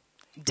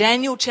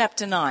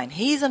chapter 9.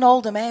 He's an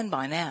older man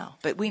by now,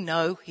 but we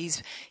know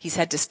he's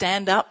had to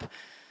stand up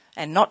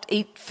and not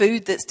eat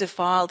food that's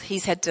defiled.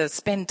 He's had to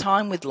spend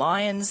time with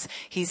lions.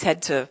 He's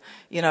had to,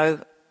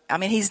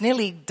 he's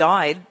nearly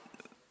died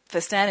for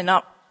standing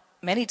up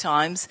many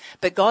times,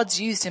 but God's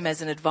used him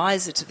as an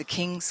advisor to the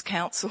king's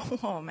council.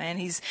 Oh man,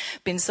 he's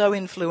been so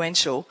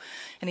influential,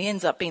 and he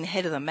ends up being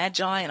head of the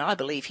Magi, and I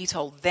believe he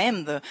told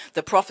them the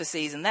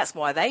prophecies, and that's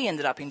why they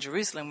ended up in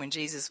Jerusalem when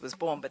Jesus was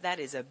born. But that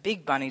is a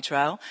big bunny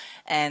trail,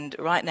 and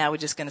right now we're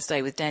just going to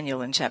stay with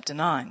Daniel in chapter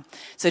 9.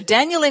 So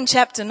Daniel in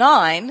chapter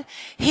 9,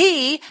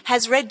 he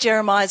has read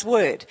Jeremiah's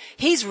word.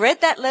 He's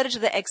read that letter to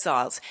the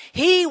exiles.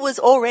 He was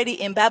already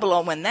in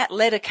Babylon when that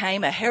letter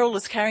came. A herald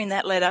was carrying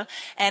that letter,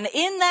 and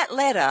in that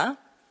letter,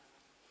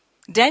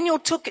 Daniel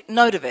took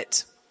note of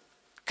it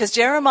because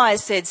Jeremiah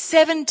said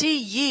 70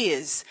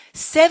 years,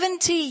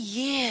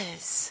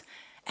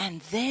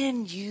 and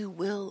then you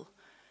will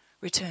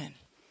return.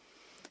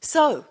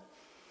 So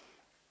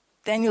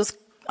Daniel's,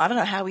 I don't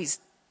know how he's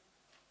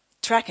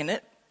tracking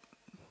it,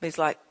 but he's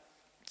like,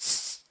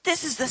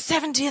 this is the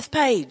 70th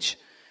page.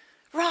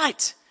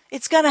 Right.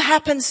 It's going to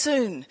happen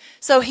soon.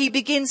 So he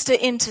begins to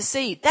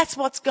intercede. That's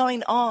what's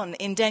going on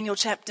in Daniel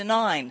chapter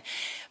 9.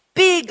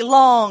 Big,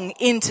 long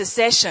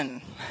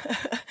intercession.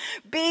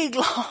 Big,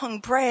 long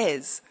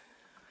prayers.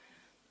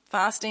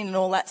 Fasting and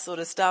all that sort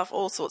of stuff.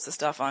 All sorts of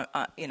stuff,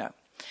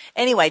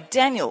 Anyway,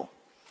 Daniel,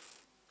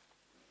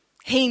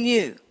 he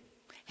knew.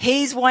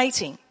 He's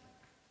waiting.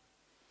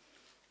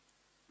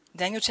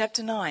 Daniel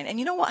chapter 9. And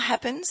you know what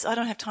happens? I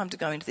don't have time to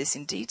go into this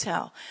in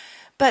detail.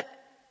 But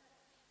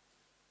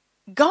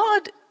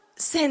God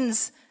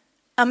sends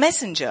a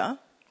messenger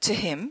to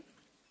him,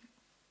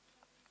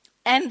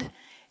 and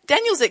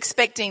Daniel's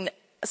expecting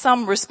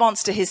some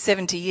response to his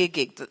 70-year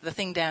gig, the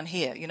thing down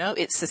here,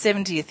 it's the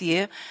 70th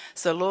year.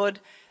 So Lord,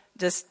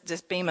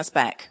 just beam us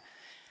back.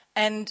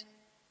 And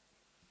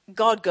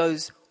God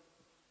goes,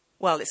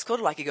 well, it's sort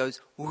of like he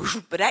goes, whoosh,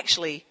 but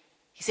actually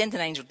he sent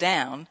an angel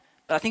down,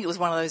 but I think it was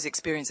one of those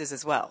experiences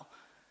as well.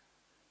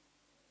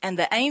 And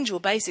the angel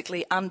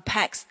basically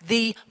unpacks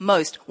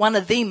one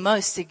of the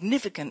most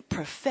significant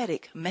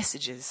prophetic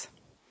messages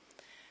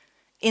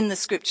in the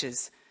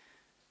scriptures.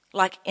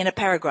 Like in a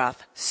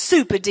paragraph,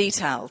 super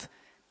detailed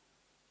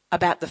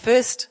about the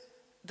first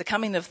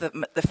coming of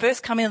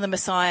the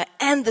Messiah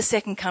and the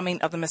second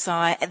coming of the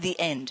Messiah at the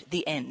end,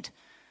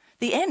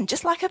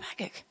 just like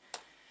Habakkuk.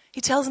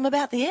 He tells them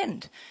about the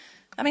end.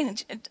 I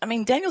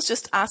mean, Daniel's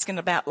just asking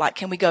about,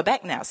 can we go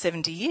back now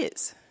 70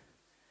 years?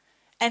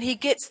 And he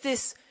gets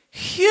this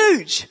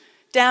huge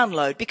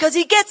download because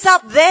he gets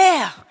up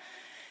there,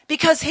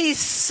 because he's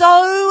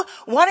so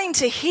wanting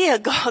to hear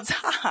God's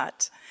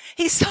heart.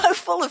 He's so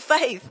full of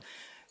faith.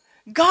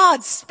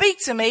 God, speak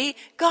to me.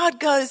 God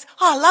goes,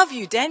 I love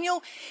you,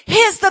 Daniel.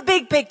 Here's the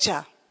big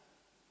picture.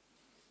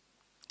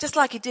 Just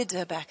like he did to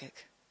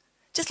Habakkuk.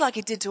 Just like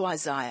he did to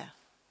Isaiah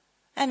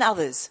and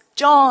others.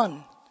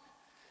 John,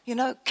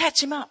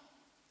 catch him up.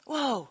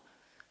 Whoa.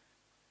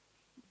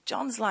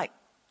 John's like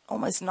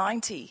almost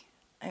 90.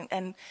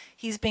 And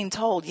he's been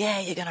told,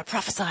 you're going to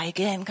prophesy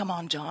again. Come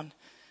on, John.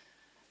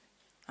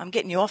 I'm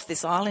getting you off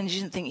this island.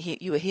 You didn't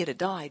think you were here to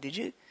die, did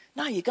you?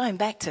 No, you're going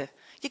back to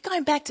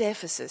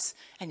Ephesus,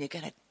 and you're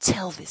going to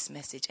tell this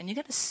message, and you're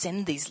going to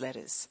send these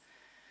letters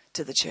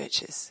to the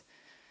churches,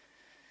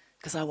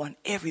 because I want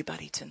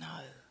everybody to know.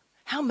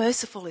 How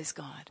merciful is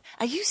God?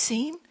 Are you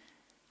seeing?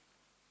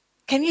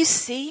 Can you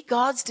see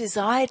God's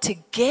desire to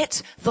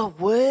get the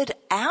word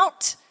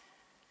out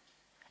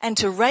and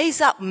to raise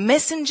up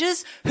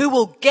messengers who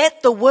will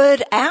get the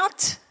word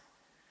out?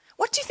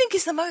 What do you think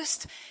is the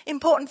most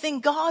important thing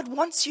God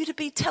wants you to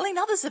be telling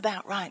others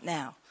about right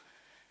now?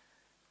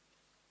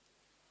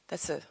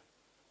 That's a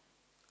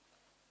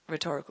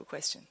rhetorical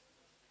question.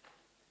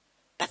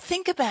 But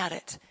think about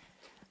it.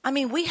 I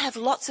mean, we have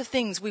lots of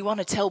things we want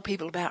to tell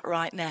people about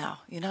right now.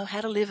 You know, how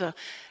to live a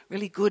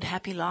really good,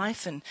 happy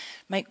life and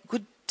make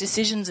good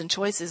decisions and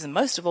choices, and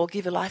most of all,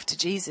 give your life to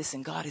Jesus.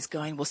 And God is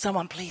going, will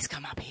someone please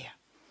come up here?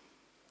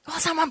 Will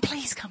someone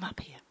please come up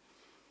here?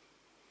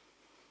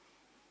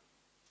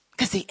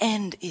 Because the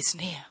end is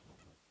near.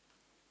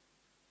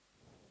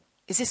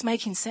 Is this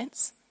making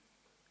sense?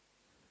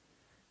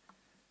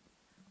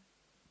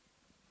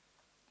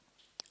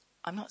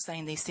 I'm not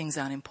saying these things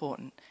aren't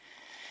important.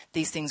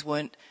 These things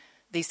weren't.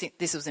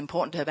 This was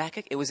important to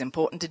Habakkuk. It was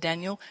important to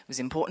Daniel. It was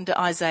important to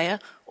Isaiah.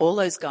 All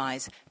those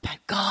guys. But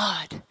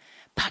God,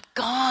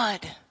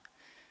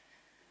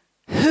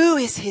 who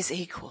is his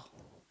equal?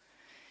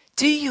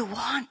 Do you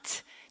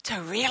want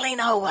to really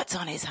know what's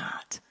on his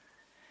heart?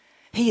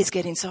 He is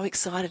getting so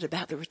excited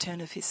about the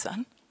return of his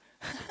son.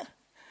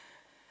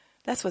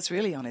 That's what's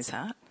really on his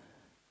heart.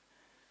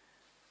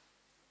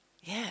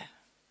 Yeah.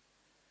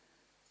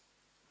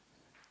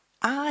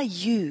 Are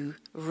you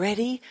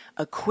ready,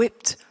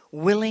 equipped,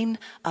 willing,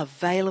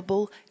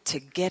 available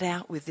to get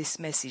out with this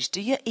message? Do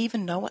you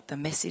even know what the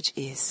message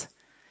is?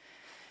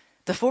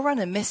 The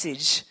forerunner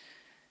message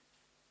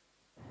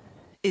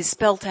is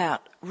spelt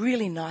out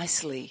really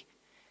nicely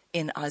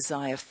in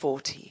Isaiah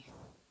 40,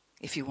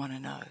 if you want to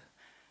know.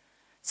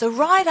 So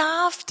right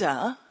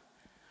after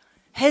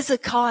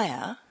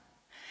Hezekiah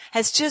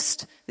has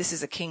just, this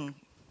is a king,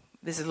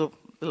 this is a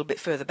little bit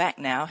further back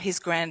now, his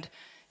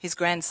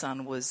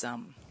grandson was,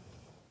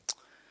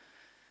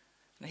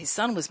 his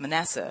son was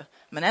Manasseh.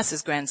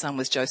 Manasseh's grandson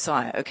was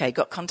Josiah. Okay,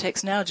 got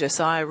context now?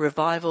 Josiah,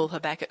 revival,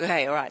 Habakkuk.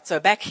 Okay, all right. So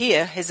back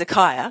here,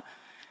 Hezekiah,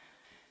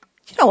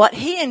 you know what?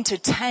 He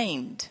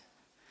entertained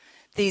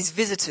these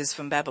visitors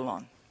from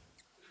Babylon.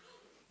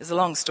 There's a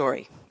long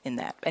story in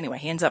that. Anyway,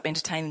 he ends up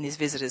entertaining these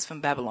visitors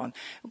from Babylon.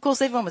 Of course,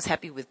 everyone was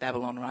happy with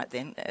Babylon right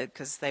then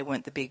because they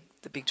weren't the big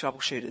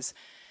troubleshooters.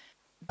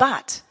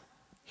 But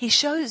he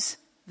shows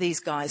these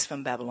guys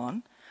from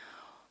Babylon,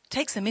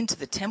 takes them into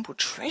the temple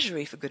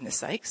treasury, for goodness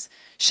sakes,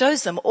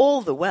 shows them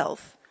all the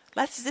wealth.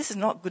 This is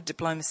not good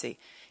diplomacy.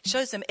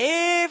 Shows them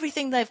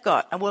everything they've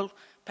got. And well,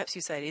 perhaps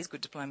you say it is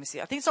good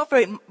diplomacy. I think it's not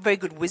very, very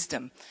good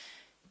wisdom.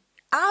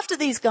 After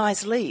these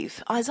guys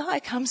leave, Isaiah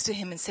comes to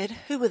him and said,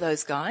 who were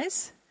those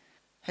guys?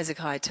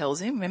 Hezekiah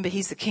tells him, remember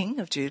he's the king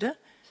of Judah.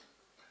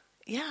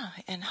 Yeah,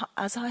 and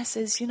Isaiah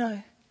says,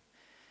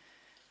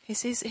 he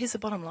says, here's the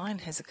bottom line,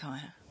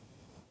 Hezekiah.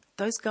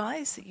 Those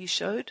guys that you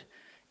showed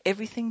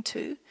everything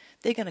to,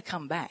 they're going to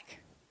come back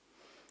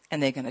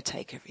and they're going to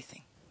take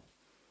everything.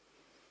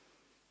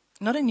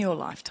 Not in your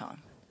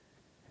lifetime,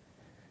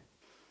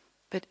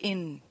 but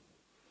in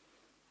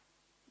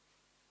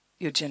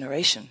your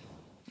generation,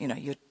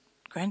 your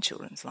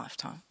grandchildren's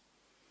lifetime.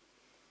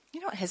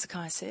 You know what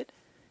Hezekiah said?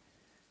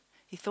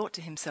 He thought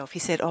to himself, he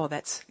said,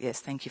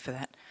 yes, thank you for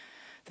that.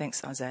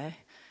 Thanks, Isaiah.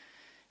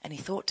 And he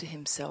thought to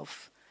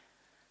himself,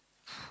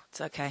 it's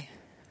okay.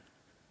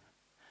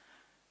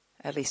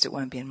 At least it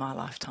won't be in my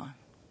lifetime.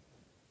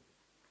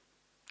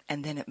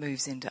 And then it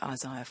moves into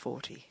Isaiah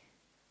 40,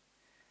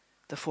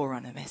 the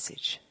forerunner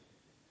message.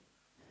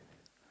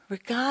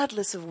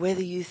 Regardless of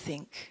whether you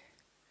think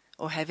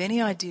or have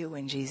any idea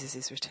when Jesus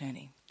is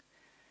returning,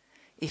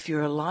 if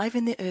you're alive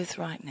in the earth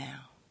right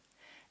now,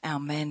 our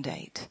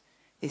mandate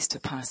is to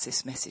pass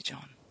this message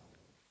on.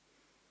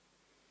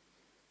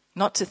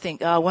 Not to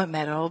think, it won't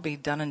matter, I'll be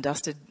done and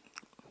dusted,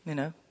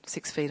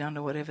 6 feet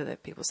under, whatever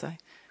that people say.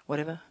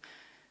 Whatever.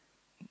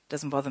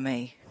 Doesn't bother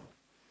me.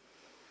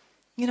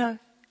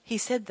 He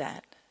said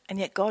that, and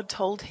yet God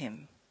told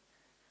him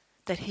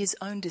that his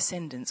own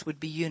descendants would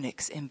be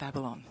eunuchs in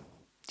Babylon.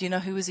 Do you know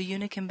who was a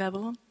eunuch in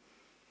Babylon?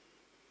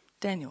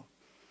 Daniel.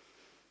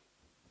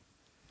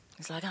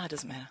 He's like, it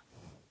doesn't matter.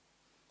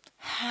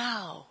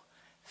 How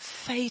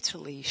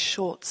fatally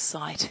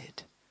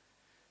short-sighted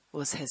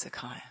was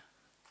Hezekiah?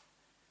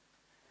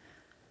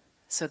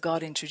 So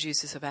God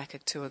introduces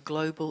Habakkuk to a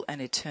global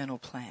and eternal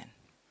plan.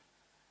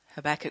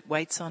 Habakkuk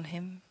waits on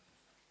him,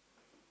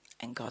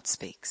 and God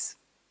speaks.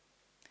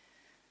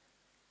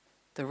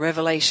 The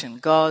revelation,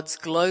 God's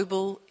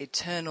global,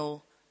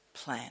 eternal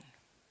plan.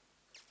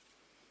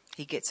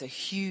 He gets a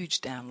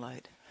huge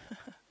download.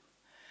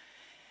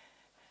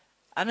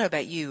 I don't know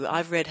about you,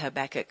 I've read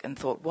Habakkuk and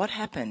thought, what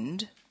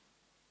happened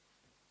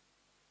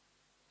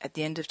at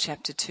the end of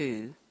chapter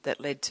 2 that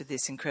led to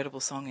this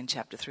incredible song in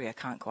chapter 3? I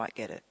can't quite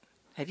get it.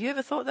 Have you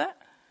ever thought that?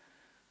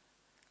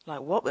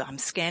 I'm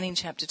scanning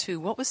chapter 2.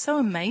 What was so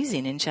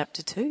amazing in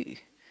chapter 2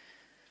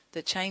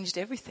 that changed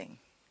everything?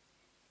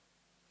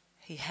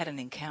 He had an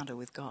encounter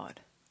with God,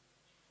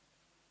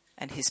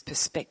 and his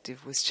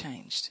perspective was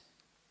changed.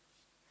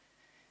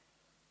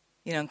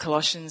 In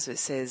Colossians it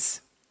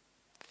says,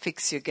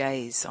 fix your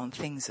gaze on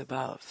things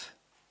above,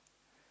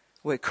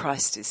 where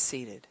Christ is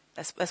seated.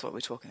 That's what we're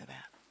talking about.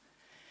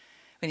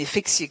 When you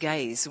fix your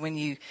gaze, when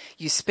you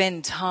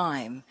spend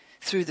time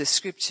through the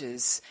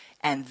scriptures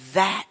and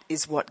that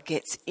is what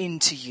gets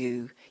into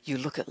you, you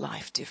look at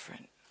life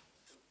different.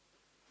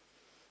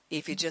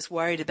 If you're just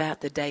worried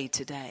about the day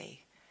to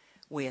day,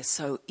 we are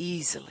so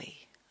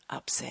easily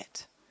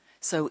upset,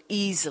 so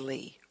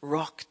easily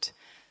rocked,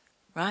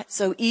 right?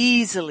 So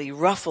easily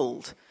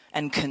ruffled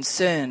and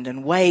concerned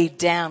and weighed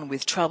down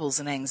with troubles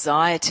and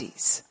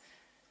anxieties.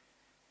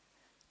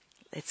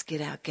 Let's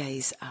get our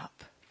gaze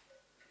up.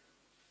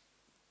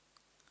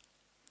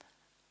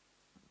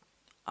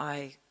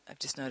 I've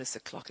just noticed the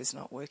clock is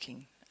not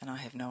working and I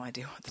have no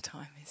idea what the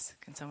time is.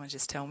 Can someone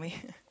just tell me?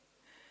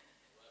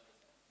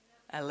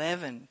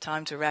 11.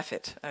 Time to wrap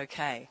it.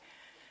 Okay.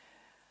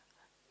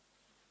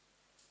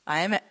 I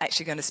am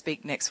actually going to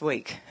speak next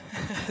week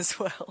as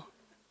well.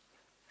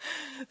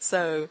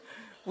 So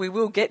we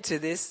will get to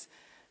this.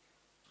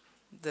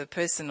 The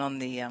person on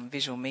the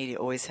visual media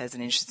always has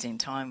an interesting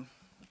time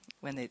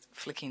when they're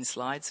flicking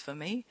slides for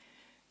me,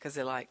 because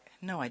they're like,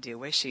 no idea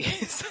where she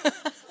is.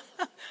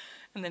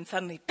 And then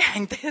suddenly,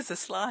 bang, there's a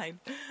slide.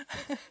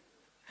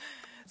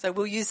 So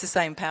we'll use the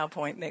same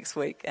PowerPoint next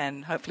week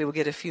and hopefully we'll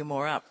get a few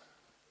more up.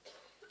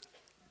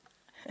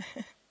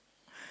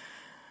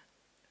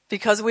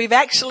 Because we've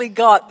actually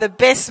got the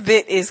best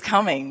bit is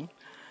coming,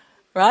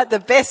 right? The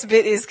best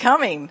bit is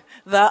coming.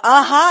 The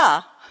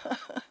aha,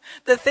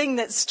 the thing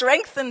that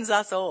strengthens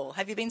us all.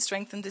 Have you been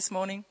strengthened this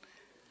morning?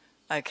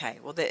 Okay,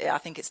 well, I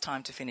think it's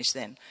time to finish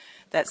then.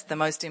 That's the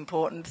most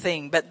important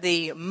thing. But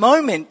the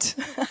moment,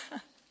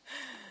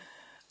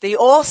 the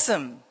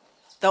awesome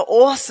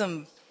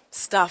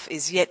stuff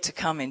is yet to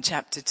come in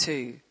chapter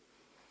 2.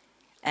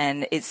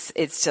 And it's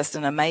just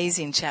an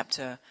amazing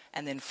chapter,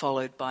 and then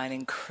followed by an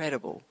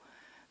incredible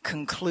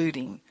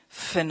concluding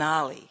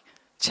finale,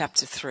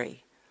 chapter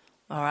 3.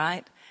 All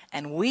right?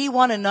 And we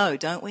want to know,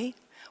 don't we?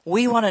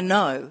 We want to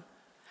know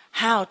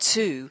how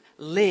to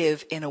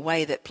live in a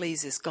way that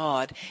pleases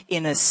God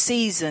in a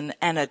season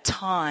and a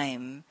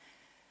time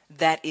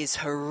that is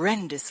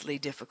horrendously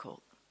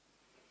difficult,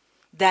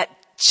 that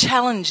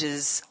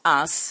challenges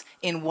us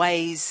in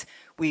ways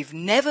we've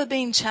never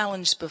been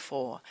challenged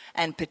before.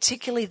 And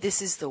particularly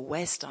this is the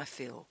West, I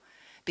feel,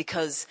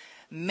 because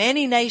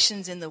many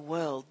nations in the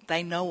world,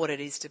 they know what it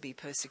is to be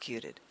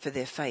persecuted for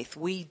their faith.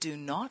 We do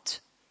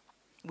not.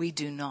 We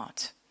do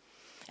not.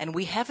 And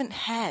we haven't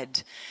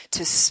had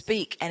to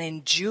speak and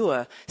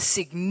endure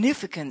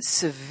significant,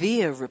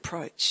 severe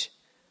reproach.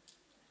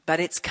 But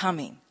it's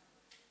coming.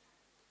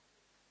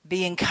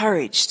 Be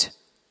encouraged.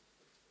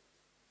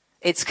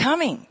 It's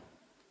coming.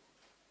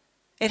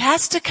 It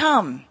has to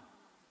come.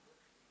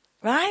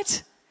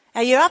 Right?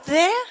 Are you up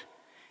there?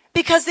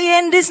 Because the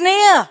end is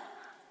near.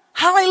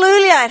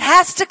 Hallelujah. It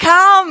has to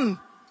come.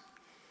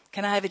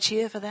 Can I have a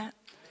cheer for that?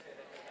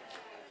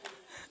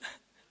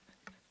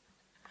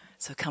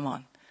 So come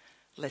on.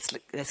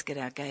 Let's get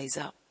our gaze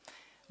up.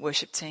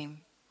 Worship team.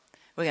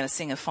 We're going to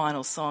sing a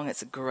final song.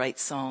 It's a great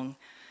song.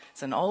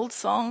 It's an old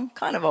song,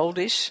 kind of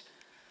oldish,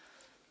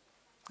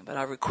 but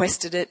I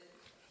requested it.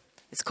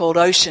 It's called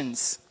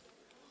Oceans.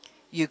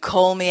 You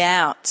call me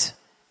out.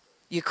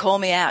 You call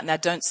me out. Now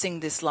don't sing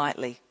this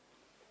lightly.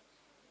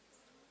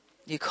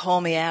 You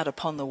call me out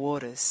upon the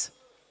waters.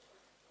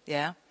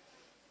 Yeah?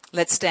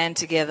 Let's stand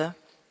together.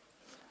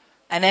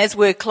 And as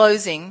we're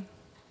closing,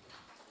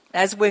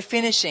 as we're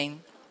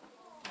finishing,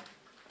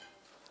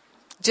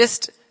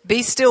 just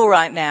be still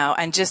right now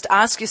and just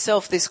ask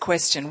yourself this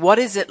question. What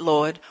is it,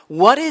 Lord?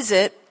 What is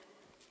it?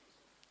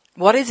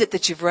 What is it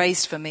that you've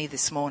raised for me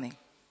this morning?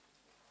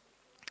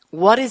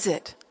 What is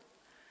it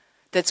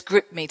that's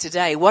gripped me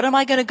today? What am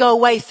I going to go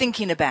away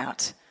thinking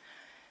about?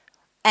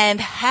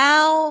 And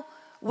how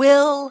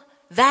will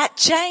that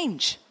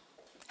change?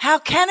 How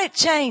can it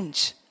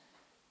change?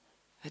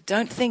 But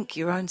don't think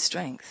your own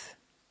strength.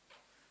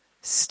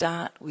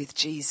 Start with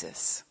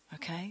Jesus,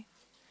 okay?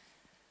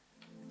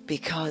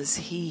 Because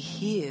he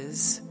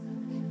hears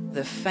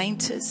the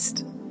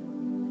faintest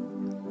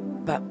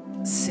but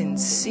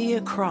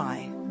sincere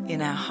cry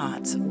in our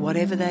hearts,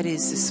 whatever that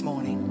is this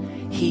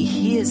morning. He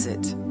hears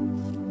it.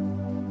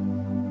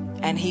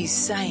 And he's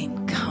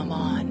saying, come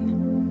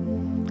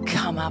on,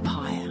 come up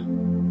higher.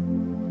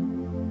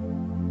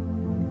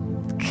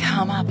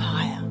 Come up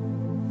higher.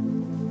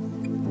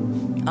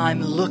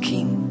 I'm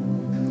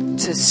looking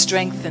to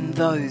strengthen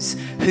those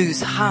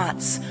whose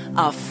hearts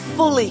are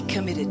fully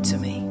committed to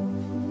me.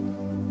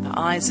 The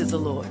eyes of the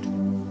Lord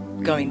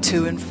going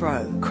to and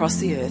fro across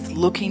the earth,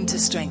 looking to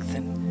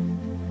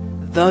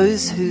strengthen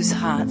those whose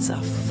hearts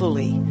are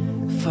fully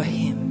for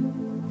him.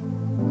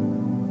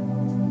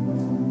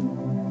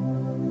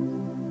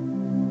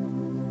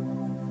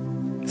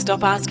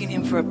 Stop asking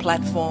him for a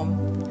platform.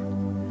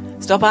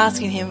 Stop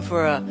asking him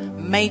for a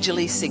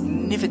majorly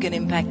significant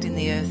impact in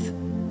the earth.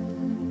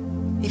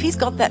 If he's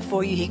got that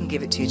for you, he can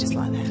give it to you just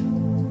like that.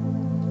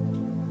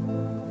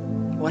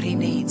 What he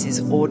needs is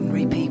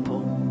ordinary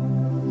people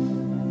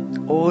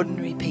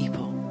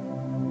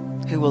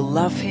who will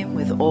love him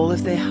with all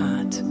of their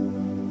heart,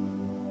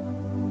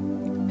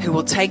 who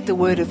will take the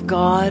word of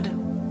God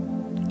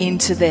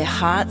into their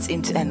hearts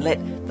and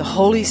let the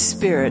Holy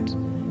Spirit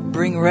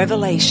bring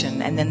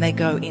revelation, and then they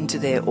go into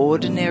their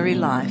ordinary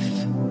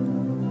life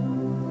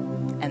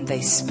and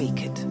they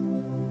speak it.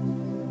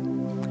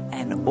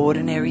 And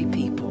ordinary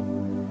people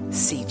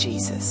see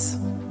Jesus.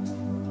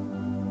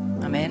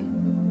 Amen.